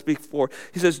wilderness before.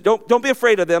 He says, don't be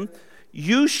afraid of them.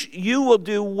 You will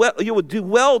do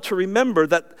well to remember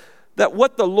that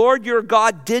what the Lord your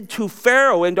God did to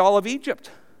Pharaoh and all of Egypt,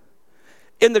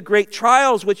 in the great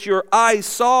trials which your eyes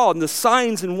saw, and the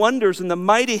signs and wonders, and the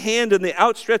mighty hand and the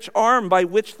outstretched arm by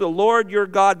which the Lord your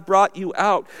God brought you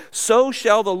out, so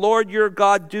shall the Lord your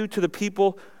God do to the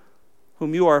people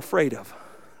whom you are afraid of.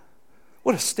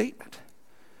 What a statement.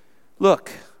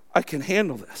 Look, I can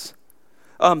handle this.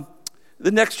 The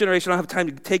next generation, I don't have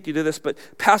time to take you to this, but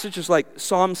passages like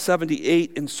Psalm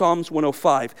 78 and Psalms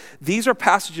 105, these are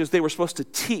passages they were supposed to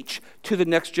teach to the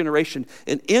next generation.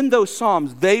 And in those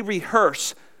Psalms, they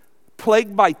rehearse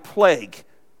plague by plague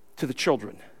to the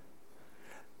children.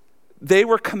 They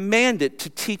were commanded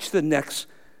to teach the next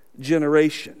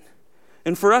generation.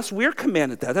 And for us, we're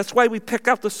commanded that. That's why we pick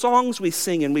out the songs we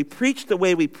sing and we preach the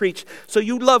way we preach. So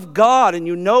you love God and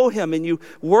you know Him and you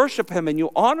worship Him and you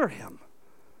honor Him.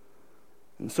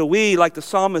 And so we, like the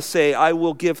psalmist, say, "I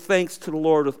will give thanks to the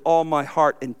Lord with all my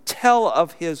heart and tell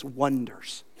of His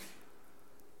wonders."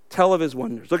 Tell of His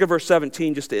wonders. Look at verse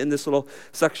 17 just to end this little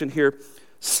section here.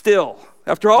 "Still,"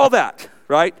 after all that,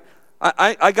 right?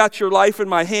 I got your life in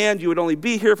my hand. You would only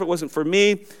be here if it wasn't for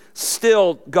me.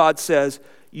 "Still," God says,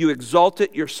 "you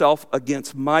exalted yourself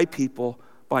against my people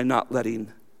by not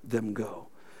letting them go."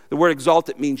 The word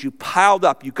exalted means you piled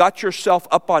up. You got yourself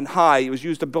up on high. It was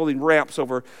used to building ramps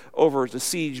over the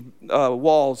siege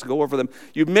walls, go over them.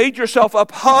 You made yourself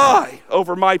up high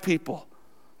over my people.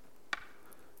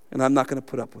 And I'm not going to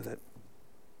put up with it.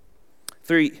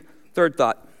 Third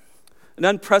thought. An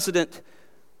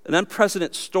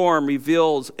unprecedented storm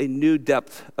reveals a new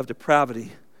depth of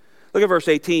depravity. Look at verse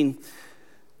 18.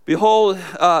 Behold,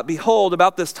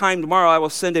 about this time tomorrow I will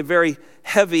send a very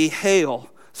heavy hail,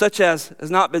 such as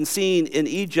has not been seen in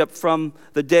Egypt from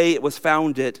the day it was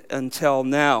founded until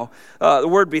now. The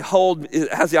word behold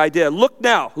has the idea, look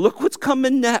now, look what's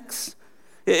coming next.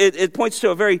 It points to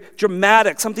a very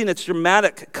dramatic, something that's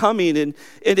dramatic coming, and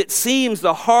it seems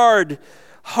the hard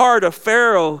heart of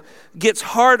Pharaoh gets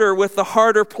harder with the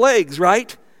harder plagues,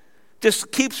 right?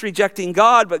 Just keeps rejecting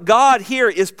God, but God here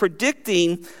is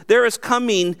predicting there is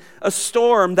coming a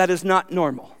storm that is not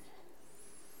normal.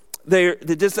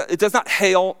 It does not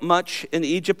hail much in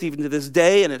Egypt even to this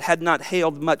day, and it had not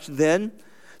hailed much then.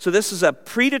 So this is a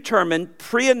predetermined,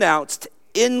 pre-announced,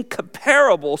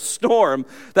 incomparable storm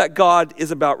that God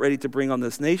is about ready to bring on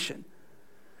this nation.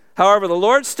 However, the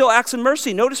Lord still acts in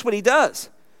mercy. Notice what He does.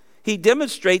 He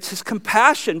demonstrates His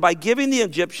compassion by giving the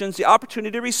Egyptians the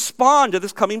opportunity to respond to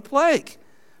this coming plague,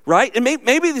 right? And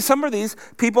maybe some of these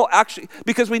people actually,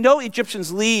 because we know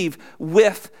Egyptians leave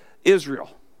with Israel.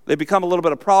 They become a little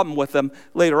bit of a problem with them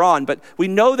later on, but we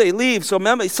know they leave. So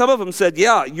some of them said,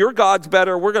 yeah, your God's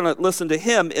better. We're going to listen to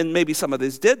Him. And maybe some of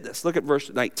these did this. Look at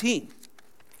verse 19.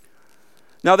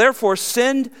 "Now therefore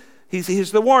send,"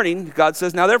 here's the warning. God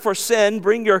says, "Now therefore send,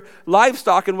 bring your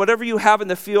livestock and whatever you have in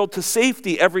the field to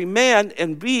safety, every man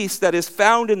and beast that is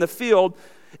found in the field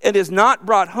and is not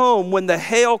brought home. When the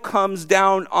hail comes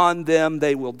down on them,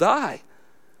 they will die."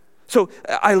 So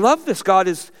I love this.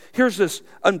 Here's this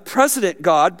unprecedented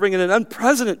God bringing an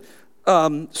unprecedented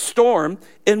storm.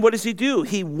 And what does He do?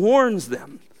 He warns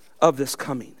them of this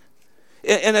coming.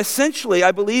 And essentially,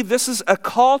 I believe this is a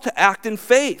call to act in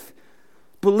faith.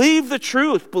 Believe the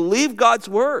truth. Believe God's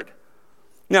word.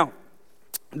 Now,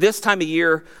 this time of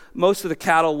year, most of the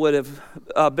cattle would have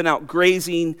been out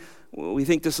grazing. We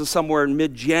think this is somewhere in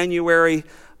mid-January.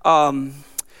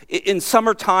 In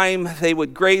summertime, they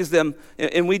would graze them,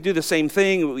 and we do the same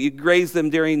thing. You graze them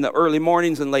during the early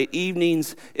mornings and late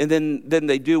evenings, and then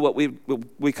they do what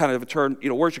we kind of term,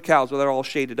 where's your cows? Well, they're all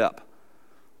shaded up.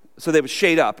 So they would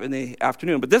shade up in the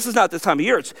afternoon. But this is not this time of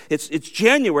year. It's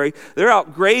January. They're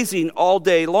out grazing all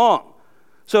day long.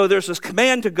 So there's this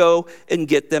command to go and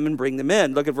get them and bring them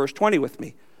in. Look at verse 20 with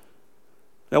me.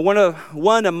 Now,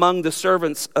 one among the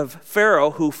servants of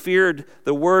Pharaoh who feared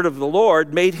the word of the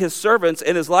Lord made his servants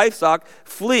and his livestock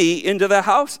flee into the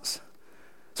houses.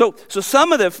 So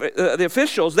some of the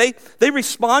officials, they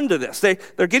respond to this.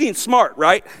 They're getting smart,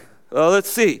 right? Well, let's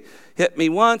see. Hit me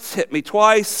once, hit me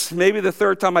twice, maybe the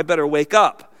third time I better wake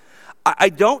up. I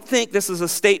don't think this is a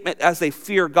statement as they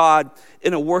fear God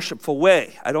in a worshipful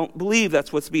way. I don't believe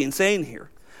that's what's being said here.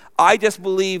 I just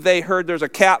believe they heard there's a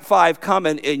Cat 5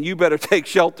 coming and you better take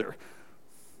shelter.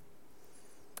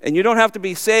 And you don't have to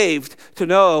be saved to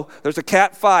know there's a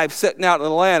Cat 5 sitting out in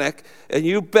the Atlantic and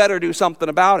you better do something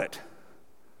about it.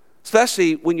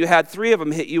 Especially when you had 3 of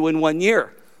them hit you in 1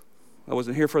 year. I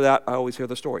wasn't here for that. I always hear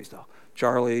the stories though.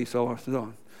 Charlie, so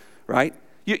on, right?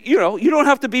 You know, you don't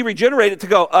have to be regenerated to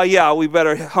go, yeah, we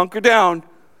better hunker down.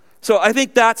 So I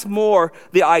think that's more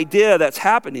the idea that's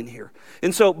happening here.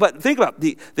 And so, but think about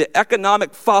the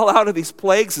economic fallout of these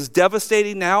plagues is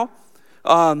devastating now.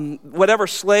 Whatever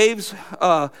slaves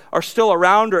are still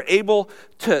around or able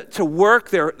to work,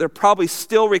 they're probably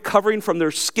still recovering from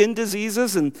their skin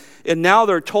diseases, and now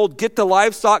they're told, get the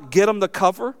livestock, get them the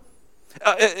cover.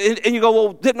 And you go,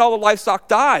 well, didn't all the livestock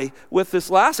die with this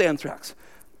last anthrax?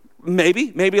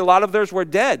 Maybe a lot of theirs were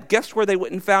dead. Guess where they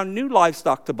went and found new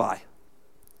livestock to buy?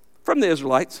 From the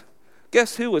Israelites.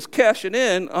 Guess who was cashing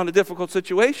in on a difficult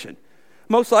situation?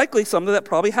 Most likely, some of that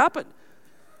probably happened.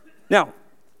 Now,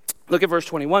 look at verse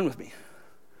 21 with me.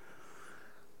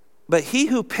 But he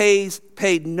who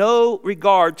paid no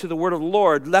regard to the word of the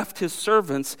Lord left his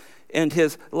servants and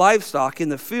his livestock in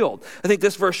the field. I think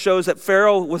this verse shows that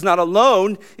Pharaoh was not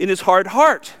alone in his hard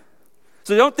heart.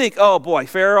 So don't think, oh boy,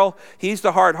 Pharaoh, he's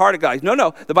the hard-hearted guy.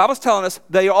 No, the Bible's telling us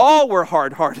they all were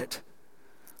hard-hearted.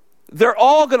 They're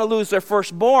all going to lose their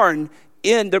firstborn.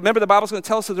 Remember, the Bible's going to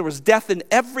tell us that there was death in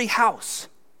every house.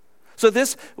 So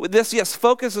this, yes,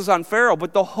 focuses on Pharaoh,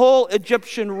 but the whole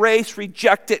Egyptian race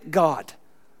rejected God.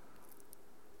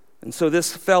 And so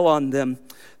this fell on them.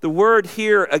 The word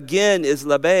here, again, is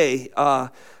labeh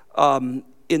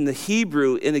in the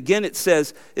Hebrew. And again, it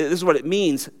says, this is what it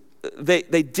means.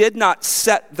 They did not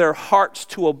set their hearts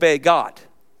to obey God.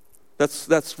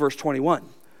 That's verse 21.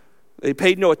 They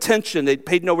paid no attention. They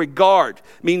paid no regard.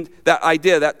 I mean, that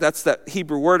idea, that's that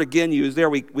Hebrew word again used there.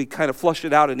 We kind of flushed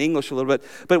it out in English a little bit.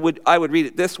 But I would read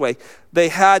it this way.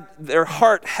 Their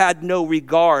heart had no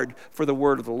regard for the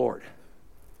word of the Lord.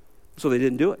 So they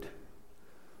didn't do it.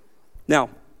 Now,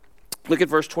 look at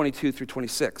verse 22 through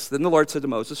 26. Then the Lord said to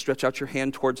Moses, stretch out your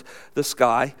hand towards the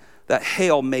sky, that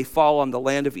hail may fall on the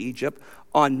land of Egypt,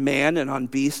 on man and on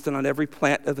beast and on every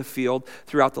plant of the field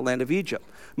throughout the land of Egypt.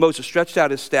 Moses stretched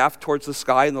out his staff towards the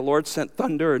sky, and the Lord sent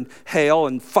thunder and hail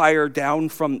and fire down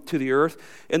to the earth.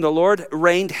 And the Lord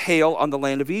rained hail on the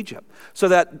land of Egypt,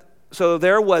 so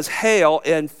there was hail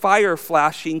and fire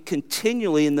flashing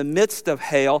continually in the midst of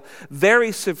hail,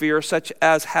 very severe, such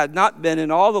as had not been in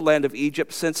all the land of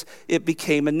Egypt since it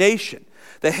became a nation.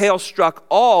 The hail struck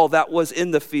all that was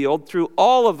in the field through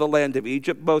all of the land of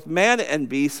Egypt, both man and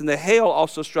beast, and the hail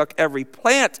also struck every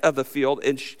plant of the field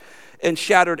and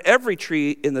shattered every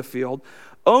tree in the field.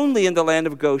 Only in the land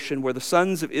of Goshen, where the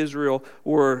sons of Israel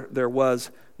were, there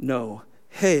was no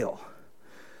hail.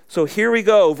 So here we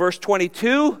go, verse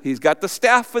 22. He's got the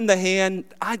staff in the hand.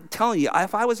 I'm telling you,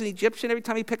 if I was an Egyptian, every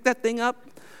time he picked that thing up,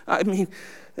 I mean,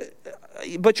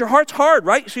 but your heart's hard,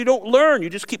 right? So you don't learn. You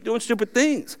just keep doing stupid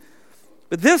things.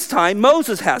 But this time,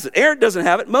 Moses has it. Aaron doesn't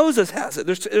have it. Moses has it.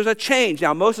 There's a change.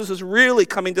 Now, Moses is really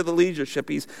coming to the leadership.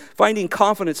 He's finding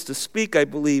confidence to speak, I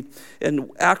believe, and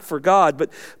act for God.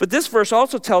 But this verse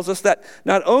also tells us that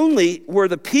not only were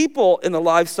the people and the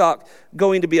livestock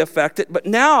going to be affected, but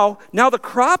now the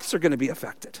crops are going to be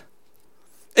affected.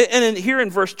 And here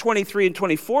in verse 23 and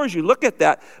 24, as you look at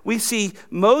that, we see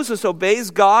Moses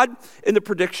obeys God, and the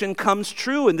prediction comes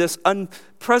true, and this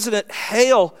unprecedented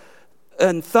hail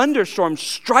and thunderstorm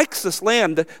strikes this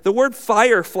land. The word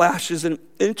fire flash is an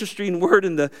interesting word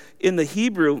in the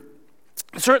Hebrew.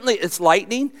 Certainly it's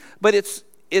lightning, but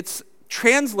it's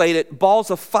translated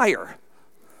balls of fire.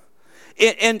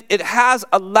 And it has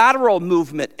a lateral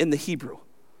movement in the Hebrew.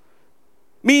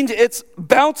 Means it's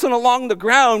bouncing along the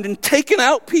ground and taking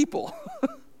out people.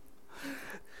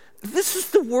 This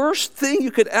is the worst thing you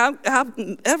could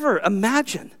ever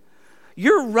imagine.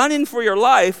 You're running for your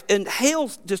life, and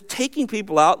hail's just taking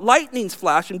people out. Lightning's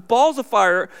flashing. Balls of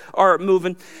fire are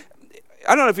moving.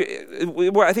 I don't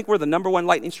know I think we're the number one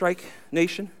lightning strike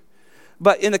nation.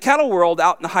 But in the cattle world,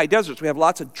 out in the high deserts, we have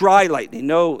lots of dry lightning.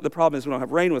 No, the problem is we don't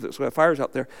have rain with it, so we have fires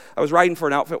out there. I was riding for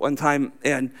an outfit one time,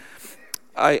 and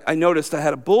I noticed I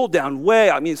had a bull down way.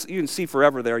 I mean, you can see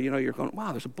forever there. You're going,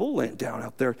 wow, there's a bull laying down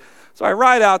out there. So I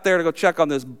ride out there to go check on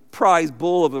this prize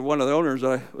bull of one of the owners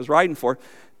that I was riding for.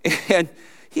 And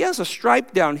he has a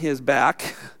stripe down his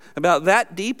back, about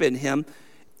that deep in him,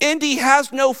 and he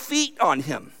has no feet on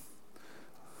him.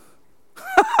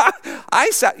 I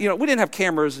sat, we didn't have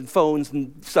cameras and phones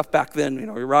and stuff back then.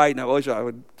 We ride, and I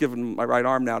would give him my right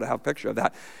arm now to have a picture of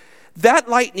that. That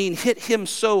lightning hit him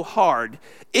so hard,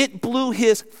 it blew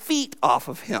his feet off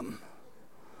of him.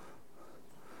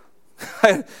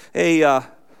 Hey,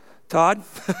 Todd,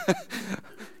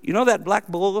 you know that black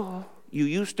bull you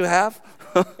used to have?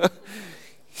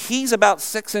 He's about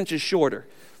 6 inches shorter,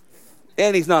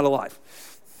 and he's not alive.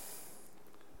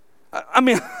 I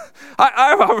mean,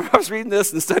 I was reading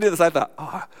this and studying this. I thought,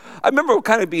 I remember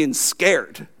kind of being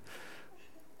scared.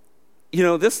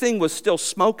 This thing was still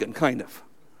smoking, kind of.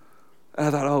 And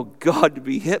I thought, oh, God, to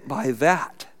be hit by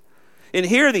that. And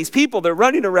here these people, they're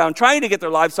running around trying to get their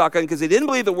livestock on because they didn't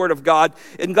believe the word of God,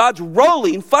 and God's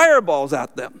rolling fireballs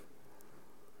at them.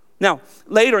 Now,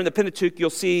 later in the Pentateuch,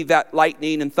 you'll see that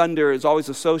lightning and thunder is always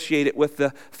associated with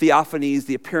the theophanies,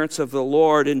 the appearance of the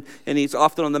Lord, and he's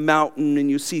often on the mountain, and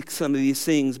you see some of these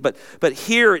things. But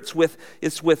here it's with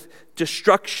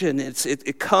destruction.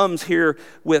 It comes here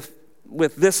with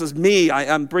this is me.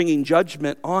 I'm bringing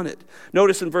judgment on it.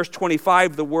 Notice in verse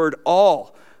 25 the word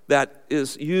all that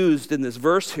is used in this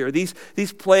verse here.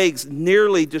 These plagues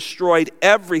nearly destroyed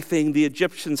everything the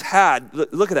Egyptians had.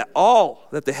 Look at that, all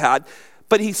that they had.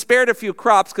 But he spared a few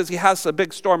crops because he has a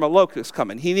big storm of locusts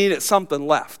coming. He needed something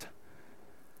left.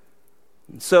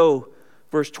 And so,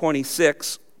 verse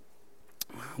 26,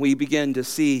 we begin to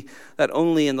see that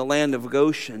only in the land of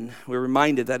Goshen, we're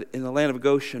reminded that in the land of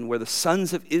Goshen, where the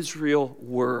sons of Israel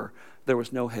were, there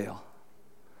was no hail.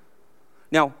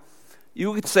 Now,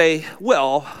 you could say,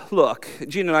 well, look,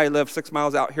 Gina and I live 6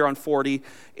 miles out here on 40,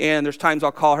 and there's times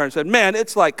I'll call her and say, man,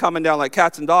 it's like coming down like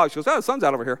cats and dogs. She goes, oh, the sun's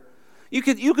out over here.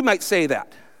 You might say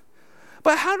that.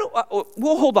 But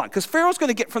well, hold on, because Pharaoh's going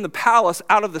to get from the palace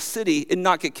out of the city and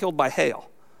not get killed by hail.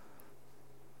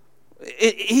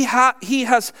 He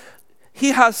has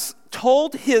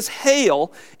told his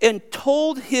hail and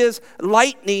told his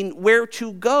lightning where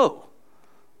to go.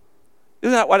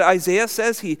 Isn't that what Isaiah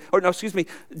says?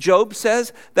 Job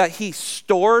says that he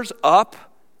stores up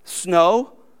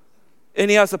snow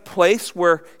and he has a place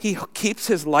where he keeps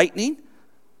his lightning.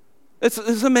 It's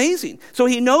amazing. So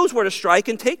he knows where to strike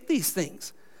and take these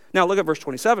things. Now look at verse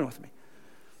 27 with me.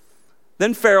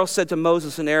 Then Pharaoh said to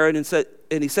Moses and Aaron,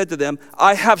 and he said to them,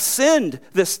 I have sinned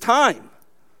this time.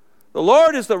 The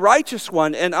Lord is the righteous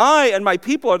one, and I and my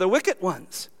people are the wicked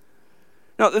ones.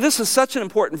 Now, this is such an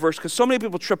important verse because so many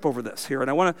people trip over this here, and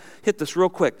I want to hit this real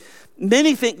quick.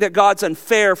 Many think that God's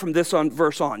unfair from this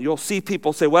verse on. You'll see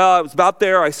people say, well, I was about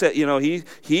there. I said,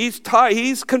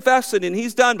 he's confessing and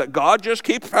he's done, but God just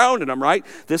keeps pounding him, right?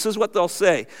 This is what they'll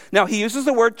say. Now, he uses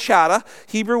the word chata.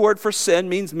 Hebrew word for sin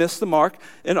means miss the mark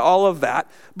and all of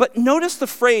that. But notice the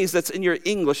phrase that's in your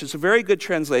English. It's a very good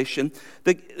translation.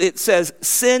 It says,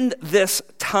 sin this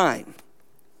time.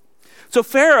 So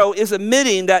Pharaoh is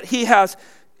admitting that he has,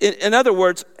 in other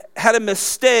words, had a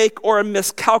mistake or a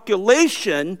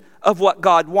miscalculation of what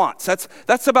God wants.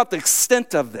 That's about the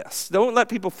extent of this. Don't let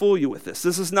people fool you with this.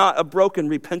 This is not a broken,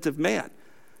 repentant man.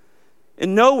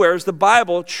 And nowhere is the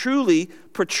Bible truly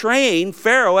portraying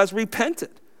Pharaoh as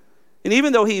repentant. And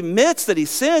even though he admits that he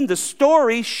sinned, the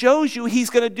story shows you he's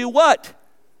going to do what?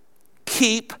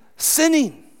 Keep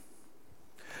sinning.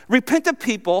 Repentant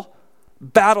people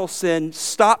battle sin,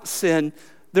 stop sin.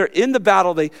 They're in the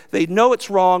battle. They know it's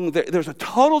wrong. There's a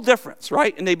total difference,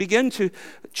 right? And they begin to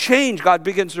change. God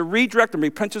begins to redirect them.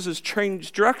 Repentance is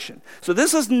changed direction. So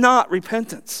this is not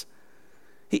repentance.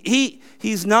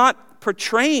 He's not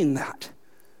portraying that.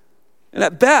 And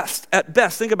at best,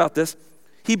 think about this.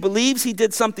 He believes he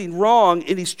did something wrong,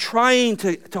 and he's trying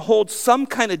to hold some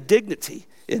kind of dignity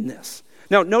in this.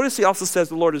 Now, notice he also says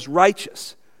the Lord is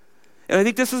righteous. And I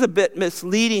think this is a bit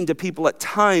misleading to people at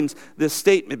times, this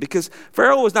statement, because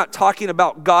Pharaoh was not talking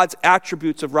about God's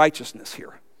attributes of righteousness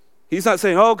here. He's not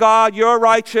saying, oh, God, you're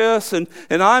righteous, and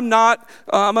I'm not,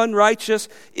 I'm unrighteous.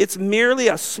 It's merely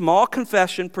a small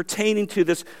confession pertaining to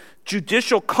this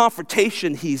judicial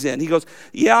confrontation he's in. He goes,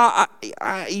 yeah,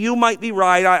 you might be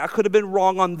right. I could have been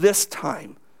wrong on this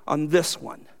time, on this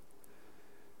one.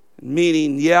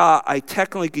 Meaning, yeah, I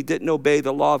technically didn't obey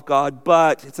the law of God,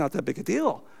 but it's not that big a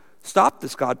deal. Stop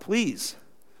this, God, please.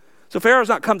 So Pharaoh's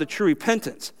not come to true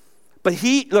repentance. But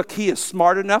he is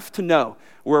smart enough to know.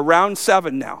 We're around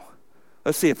 7 now.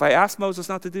 Let's see, if I ask Moses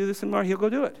not to do this anymore, he'll go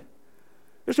do it.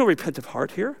 There's no repentant heart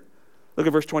here. Look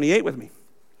at verse 28 with me.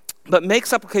 but make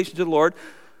supplication to the Lord,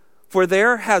 for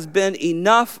there has been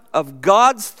enough of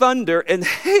God's thunder and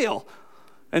hail,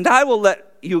 and I will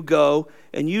let you go,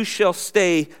 and you shall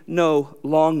stay no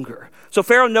longer. So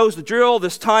Pharaoh knows the drill.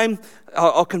 This time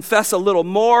I'll confess a little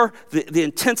more. The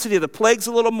intensity of the plague's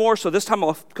a little more, so this time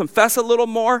I'll confess a little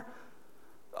more.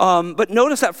 But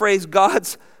notice that phrase,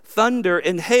 God's thunder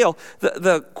and hail.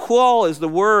 The qual is the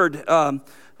word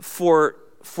for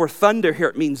thunder here.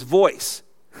 It means voice.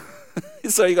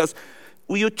 So he goes,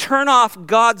 will you turn off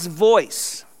God's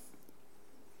voice?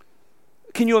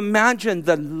 Can you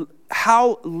imagine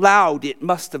how loud it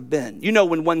must have been? You know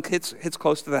when one hits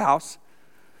close to the house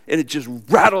and it just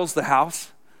rattles the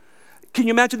house? Can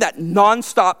you imagine that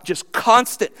nonstop, just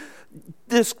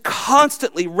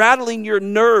constantly rattling your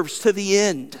nerves to the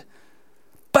end?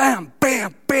 Bam,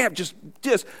 bam, bam, just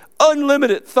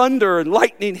unlimited thunder and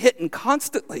lightning hitting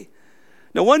constantly.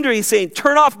 No wonder he's saying,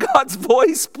 turn off God's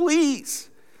voice, please.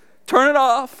 Turn it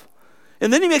off.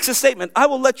 And then he makes a statement, I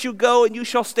will let you go and you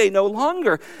shall stay no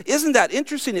longer. Isn't that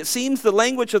interesting? It seems the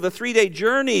language of the 3-day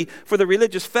journey for the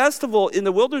religious festival in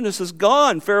the wilderness is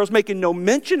gone. Pharaoh's making no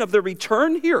mention of their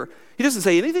return here. He doesn't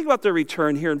say anything about their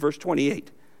return here in verse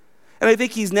 28. And I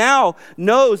think he now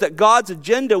knows that God's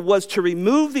agenda was to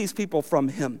remove these people from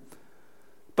him.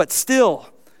 But still,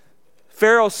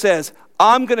 Pharaoh says,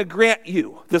 I'm going to grant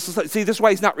you. This is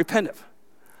why he's not repentant.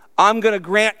 I'm going to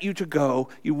grant you to go.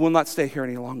 You will not stay here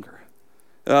any longer.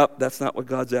 That's not what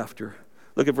God's after.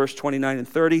 Look at verse 29 and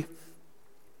 30.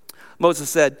 Moses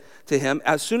said to him,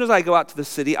 as soon as I go out to the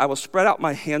city, I will spread out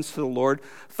my hands to the Lord.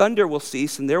 Thunder will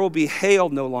cease, and there will be hail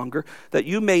no longer, that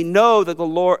you may know that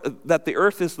the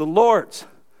earth is the Lord's.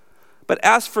 But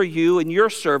as for you and your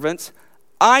servants,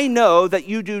 I know that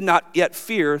you do not yet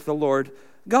fear the Lord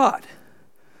God.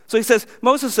 So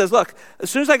Moses says, look, as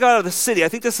soon as I got out of the city, I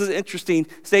think this is an interesting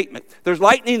statement. There's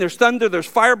lightning, there's thunder, there's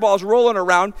fireballs rolling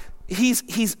around.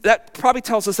 That probably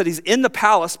tells us that he's in the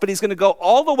palace, but he's going to go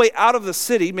all the way out of the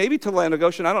city, maybe to the land of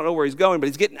Goshen. I don't know where he's going, but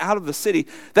he's getting out of the city.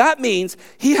 That means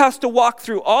he has to walk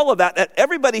through all of that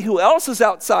everybody who else is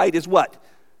outside is what?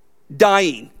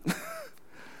 Dying.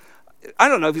 I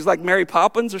don't know if he's like Mary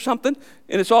Poppins or something,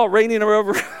 and it's all raining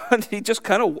over, and he just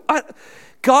kind of...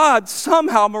 God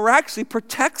somehow miraculously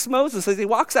protects Moses as he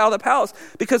walks out of the palace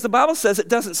because the Bible says it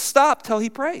doesn't stop till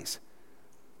he prays.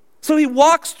 So he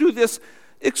walks through this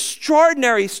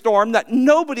extraordinary storm that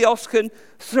nobody else can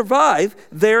survive.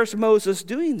 There's Moses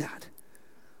doing that.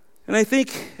 And I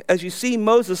think as you see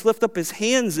Moses lift up his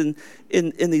hands in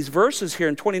these verses here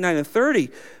in 29 and 30,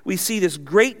 we see this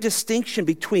great distinction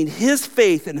between his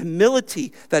faith and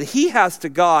humility that he has to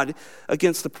God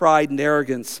against the pride and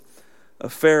arrogance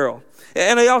of Pharaoh.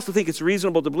 And I also think it's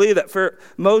reasonable to believe that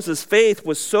Moses' faith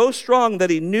was so strong that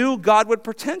he knew God would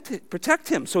protect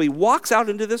him. So he walks out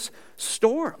into this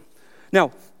storm.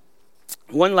 Now,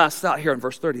 one last thought here in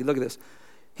verse 30. Look at this.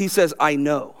 He says, I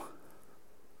know.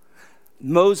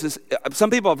 Moses, some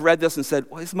people have read this and said,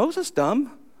 well, is Moses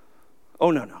dumb?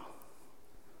 Oh, no.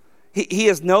 He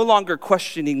is no longer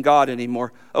questioning God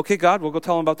anymore. Okay, God, we'll go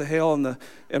tell him about the hail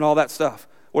and all that stuff.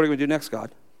 What are we going to do next,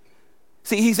 God?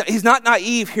 See, he's not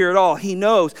naive here at all. He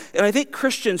knows. And I think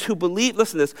Christians who believe,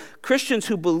 listen to this, Christians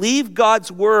who believe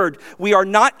God's word, we are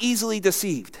not easily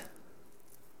deceived.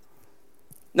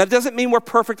 Now, it doesn't mean we're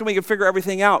perfect and we can figure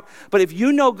everything out. But if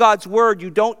you know God's word, you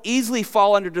don't easily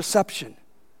fall under deception.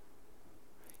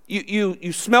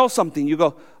 You smell something, you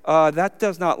go, that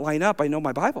does not line up. I know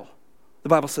my Bible. The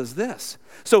Bible says this.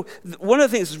 So one of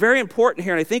the things that's very important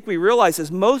here, and I think we realize,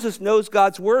 is Moses knows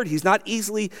God's word. He's not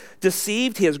easily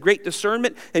deceived. He has great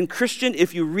discernment. And Christian,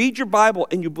 if you read your Bible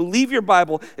and you believe your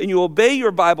Bible and you obey your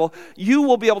Bible, you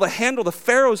will be able to handle the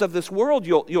pharaohs of this world.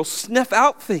 You'll sniff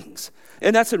out things.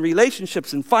 And that's in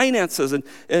relationships and finances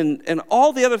and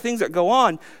all the other things that go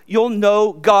on. You'll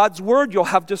know God's word. You'll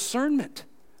have discernment.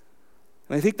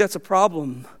 And I think that's a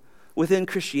problem within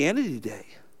Christianity today.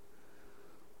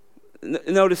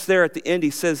 Notice there at the end, he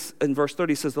says, in verse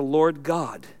 30, he says, the Lord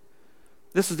God.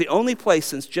 This is the only place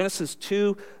since Genesis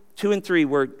 2 and 3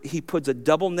 where he puts a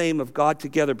double name of God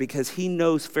together because he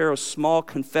knows Pharaoh's small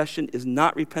confession is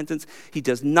not repentance. He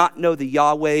does not know the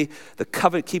Yahweh, the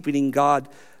covenant-keeping God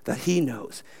that he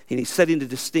knows. And he's setting the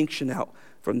distinction out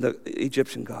from the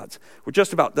Egyptian gods. We're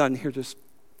just about done here. Let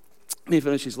me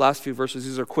finish these last few verses.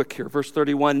 These are quick here. Verse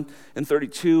 31 and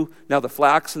 32, now the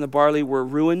flax and the barley were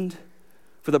ruined.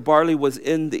 For the barley was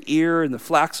in the ear and the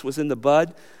flax was in the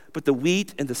bud, but the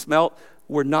wheat and the smelt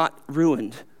were not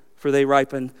ruined, for they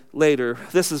ripen later.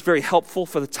 This is very helpful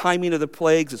for the timing of the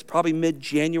plagues. It's probably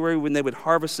mid-January when they would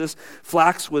harvest this.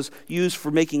 Flax was used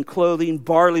for making clothing.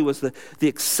 Barley was the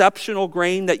exceptional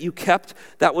grain that you kept.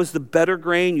 That was the better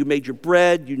grain. You made your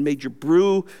bread, you made your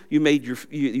brew,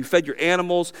 you fed your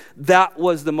animals. That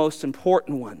was the most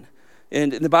important one.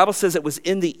 And the Bible says it was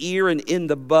in the ear and in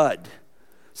the bud.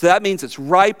 So that means it's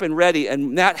ripe and ready.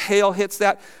 And that hail hits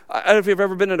that. I don't know if you've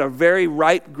ever been in a very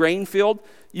ripe grain field.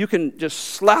 You can just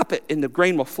slap it and the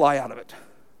grain will fly out of it.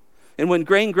 And when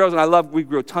grain grows, and we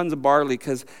grew tons of barley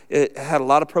because it had a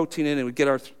lot of protein in it. We get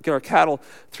our cattle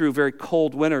through very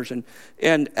cold winters.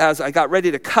 And as I got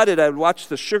ready to cut it, I would watch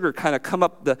the sugar kind of come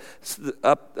up the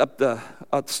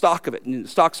stalk of it, and the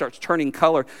stalk starts turning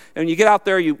color. And when you get out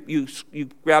there, you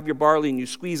grab your barley and you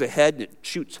squeeze a head, and it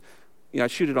shoots. I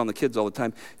shoot it on the kids all the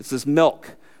time. It's this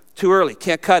milk. Too early,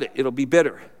 can't cut it. It'll be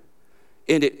bitter.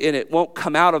 And it won't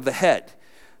come out of the head.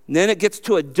 And then it gets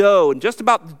to a dough, and just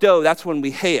about the dough, that's when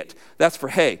we hay it. That's for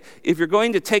hay. If you're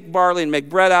going to take barley and make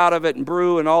bread out of it and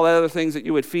brew and all the other things that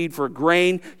you would feed for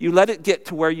grain, you let it get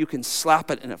to where you can slap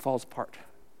it and it falls apart.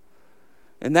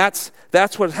 And that's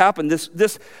what happened.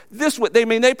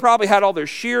 They probably had all their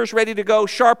shears ready to go,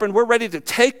 sharpened. We're ready to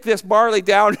take this barley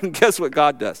down, and guess what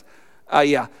God does?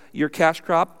 Your cash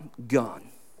crop, gone.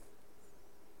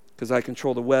 Because I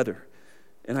control the weather.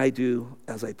 And I do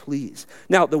as I please.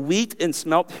 Now, the wheat and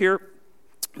smelt here,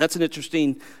 that's an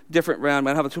interesting, different round.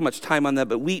 I don't have too much time on that,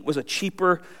 but wheat was a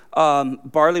cheaper,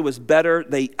 barley was better.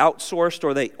 They outsourced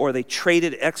or they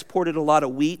traded, exported a lot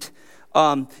of wheat.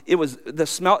 The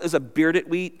smelt is a bearded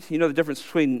wheat. You know the difference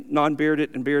between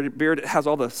non-bearded and bearded. Bearded has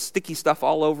all the sticky stuff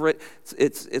all over it.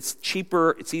 It's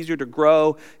cheaper. It's easier to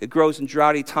grow. It grows in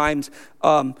droughty times.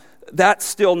 That's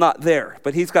still not there,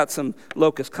 but he's got some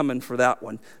locusts coming for that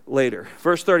one later.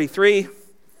 Verse 33,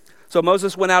 so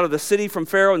Moses went out of the city from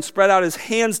Pharaoh and spread out his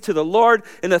hands to the Lord,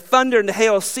 and the thunder and the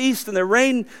hail ceased, and the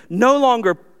rain no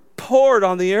longer poured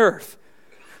on the earth.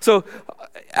 So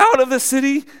out of the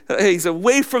city, he's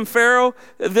away from Pharaoh.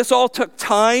 This all took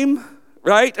time,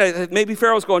 right? Maybe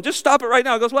Pharaoh's going, just stop it right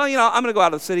now. He goes, well, I'm going to go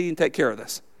out of the city and take care of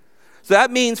this. So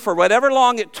that means for whatever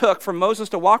long it took for Moses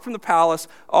to walk from the palace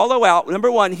all the way out,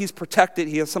 number one, he's protected.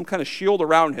 He has some kind of shield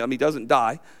around him. He doesn't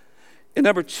die. And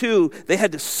number two, they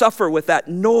had to suffer with that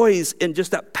noise and just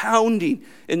that pounding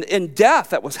and death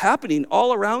that was happening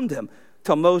all around them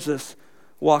till Moses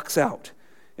walks out.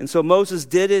 And so Moses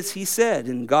did as he said,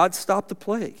 and God stopped the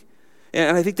plague.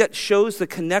 And I think that shows the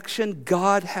connection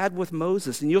God had with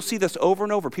Moses. And you'll see this over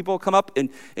and over. People will come up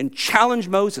and challenge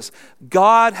Moses.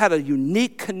 God had a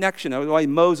unique connection. That's why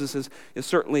Moses is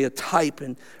certainly a type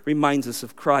and reminds us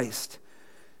of Christ.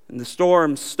 And the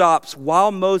storm stops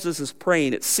while Moses is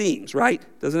praying, it seems, right?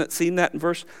 Doesn't it seem that in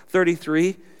verse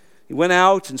 33? He went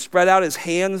out and spread out his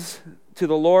hands to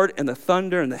the Lord, and the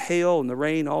thunder and the hail and the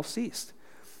rain all ceased.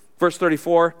 Verse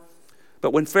 34,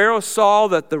 but when Pharaoh saw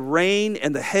that the rain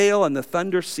and the hail and the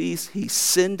thunder ceased, he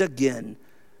sinned again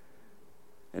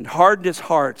and hardened his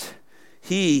heart,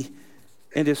 he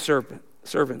and his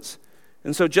servants.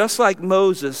 And so just like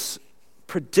Moses,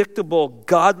 predictable,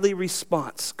 godly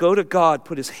response, go to God,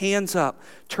 put his hands up,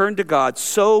 turn to God,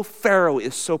 so Pharaoh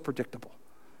is so predictable.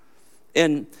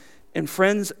 And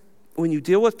friends, when you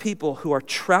deal with people who are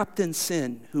trapped in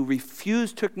sin, who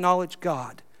refuse to acknowledge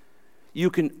God, you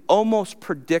can almost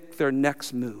predict their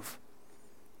next move.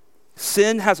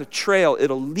 Sin has a trail.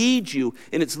 It'll lead you,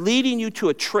 and it's leading you to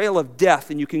a trail of death,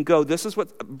 and you can go, this is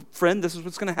what's going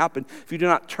to happen. If you do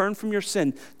not turn from your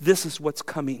sin, this is what's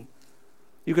coming.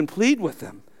 You can plead with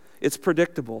them. It's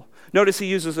predictable. Notice he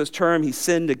uses this term, he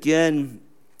sinned again.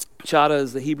 Chada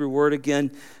is the Hebrew word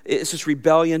again. It's just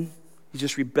rebellion. He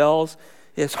just rebels.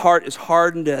 His heart is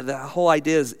hardened. The whole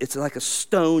idea is it's like a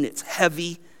stone. It's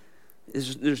heavy.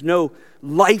 There's no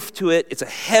life to it. It's a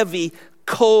heavy,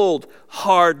 cold,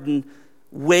 hardened,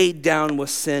 weighed down with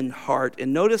sin heart.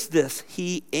 And notice this,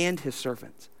 he and his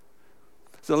servants.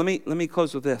 So let me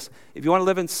close with this. If you want to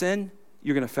live in sin,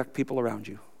 you're going to affect people around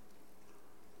you.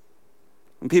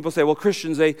 When people say, well,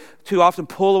 Christians, they too often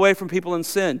pull away from people in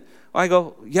sin. I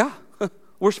go, yeah,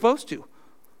 we're supposed to.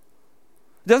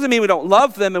 It doesn't mean we don't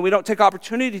love them and we don't take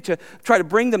opportunity to try to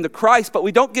bring them to Christ, but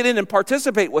we don't get in and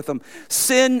participate with them.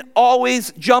 Sin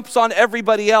always jumps on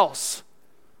everybody else.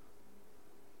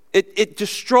 It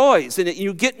destroys, and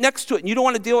you get next to it, and you don't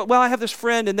want to deal with, well, I have this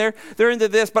friend, and they're into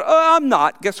this, but I'm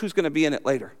not. Guess who's going to be in it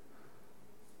later?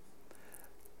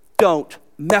 Don't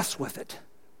mess with it.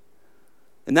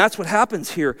 And that's what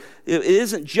happens here. It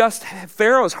isn't just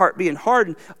Pharaoh's heart being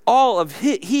hardened. All of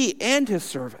he and his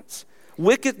servants.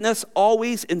 Wickedness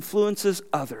always influences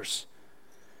others.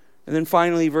 And then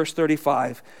finally, verse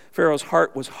 35, Pharaoh's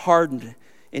heart was hardened,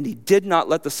 and he did not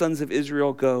let the sons of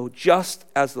Israel go, just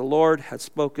as the Lord had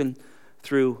spoken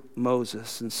through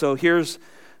Moses. And so here's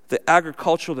the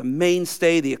agricultural, the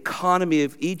mainstay, the economy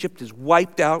of Egypt is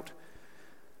wiped out.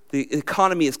 The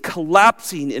economy is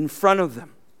collapsing in front of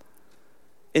them.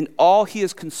 And all he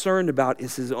is concerned about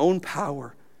is his own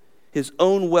power, his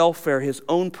own welfare, his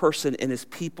own person, and his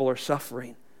people are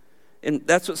suffering. And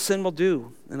that's what sin will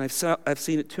do. And I've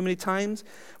seen it too many times.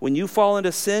 When you fall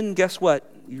into sin, guess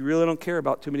what? You really don't care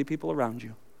about too many people around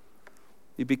you.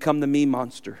 You become the me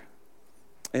monster.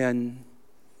 And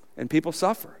people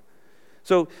suffer.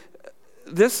 So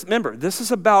remember, this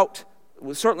is about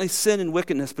certainly sin and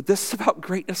wickedness, but this is about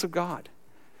greatness of God.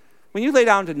 When you lay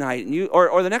down tonight, and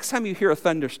or the next time you hear a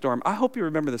thunderstorm, I hope you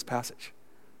remember this passage.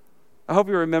 I hope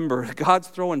you remember God's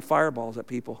throwing fireballs at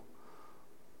people.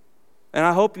 And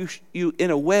I hope you,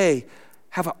 in a way,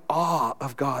 have an awe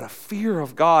of God, a fear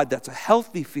of God that's a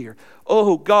healthy fear.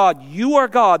 Oh, God, you are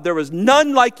God. There is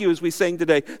none like you, as we sang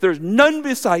today. There's none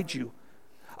beside you.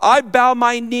 I bow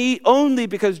my knee only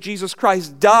because Jesus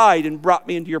Christ died and brought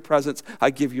me into your presence. I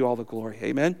give you all the glory.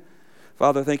 Amen.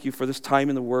 Father, thank you for this time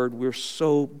in the Word. We're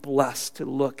so blessed to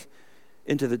look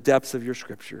into the depths of your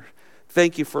Scripture.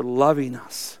 Thank you for loving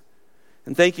us.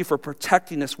 And thank you for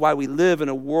protecting us while we live in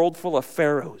a world full of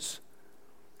pharaohs.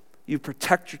 You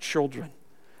protect your children.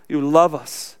 You love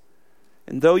us.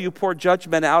 And though you pour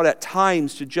judgment out at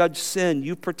times to judge sin,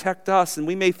 you protect us. And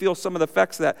we may feel some of the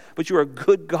effects of that, but you are a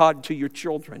good God to your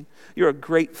children. You're a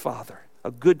great Father,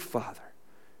 a good Father.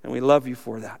 And we love you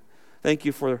for that. Thank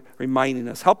you for reminding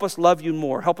us. Help us love you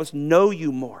more. Help us know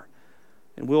you more.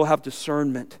 And we'll have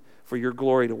discernment for your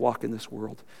glory to walk in this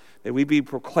world. May we be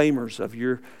proclaimers of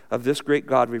this great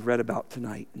God we've read about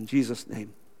tonight. In Jesus'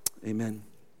 name, amen.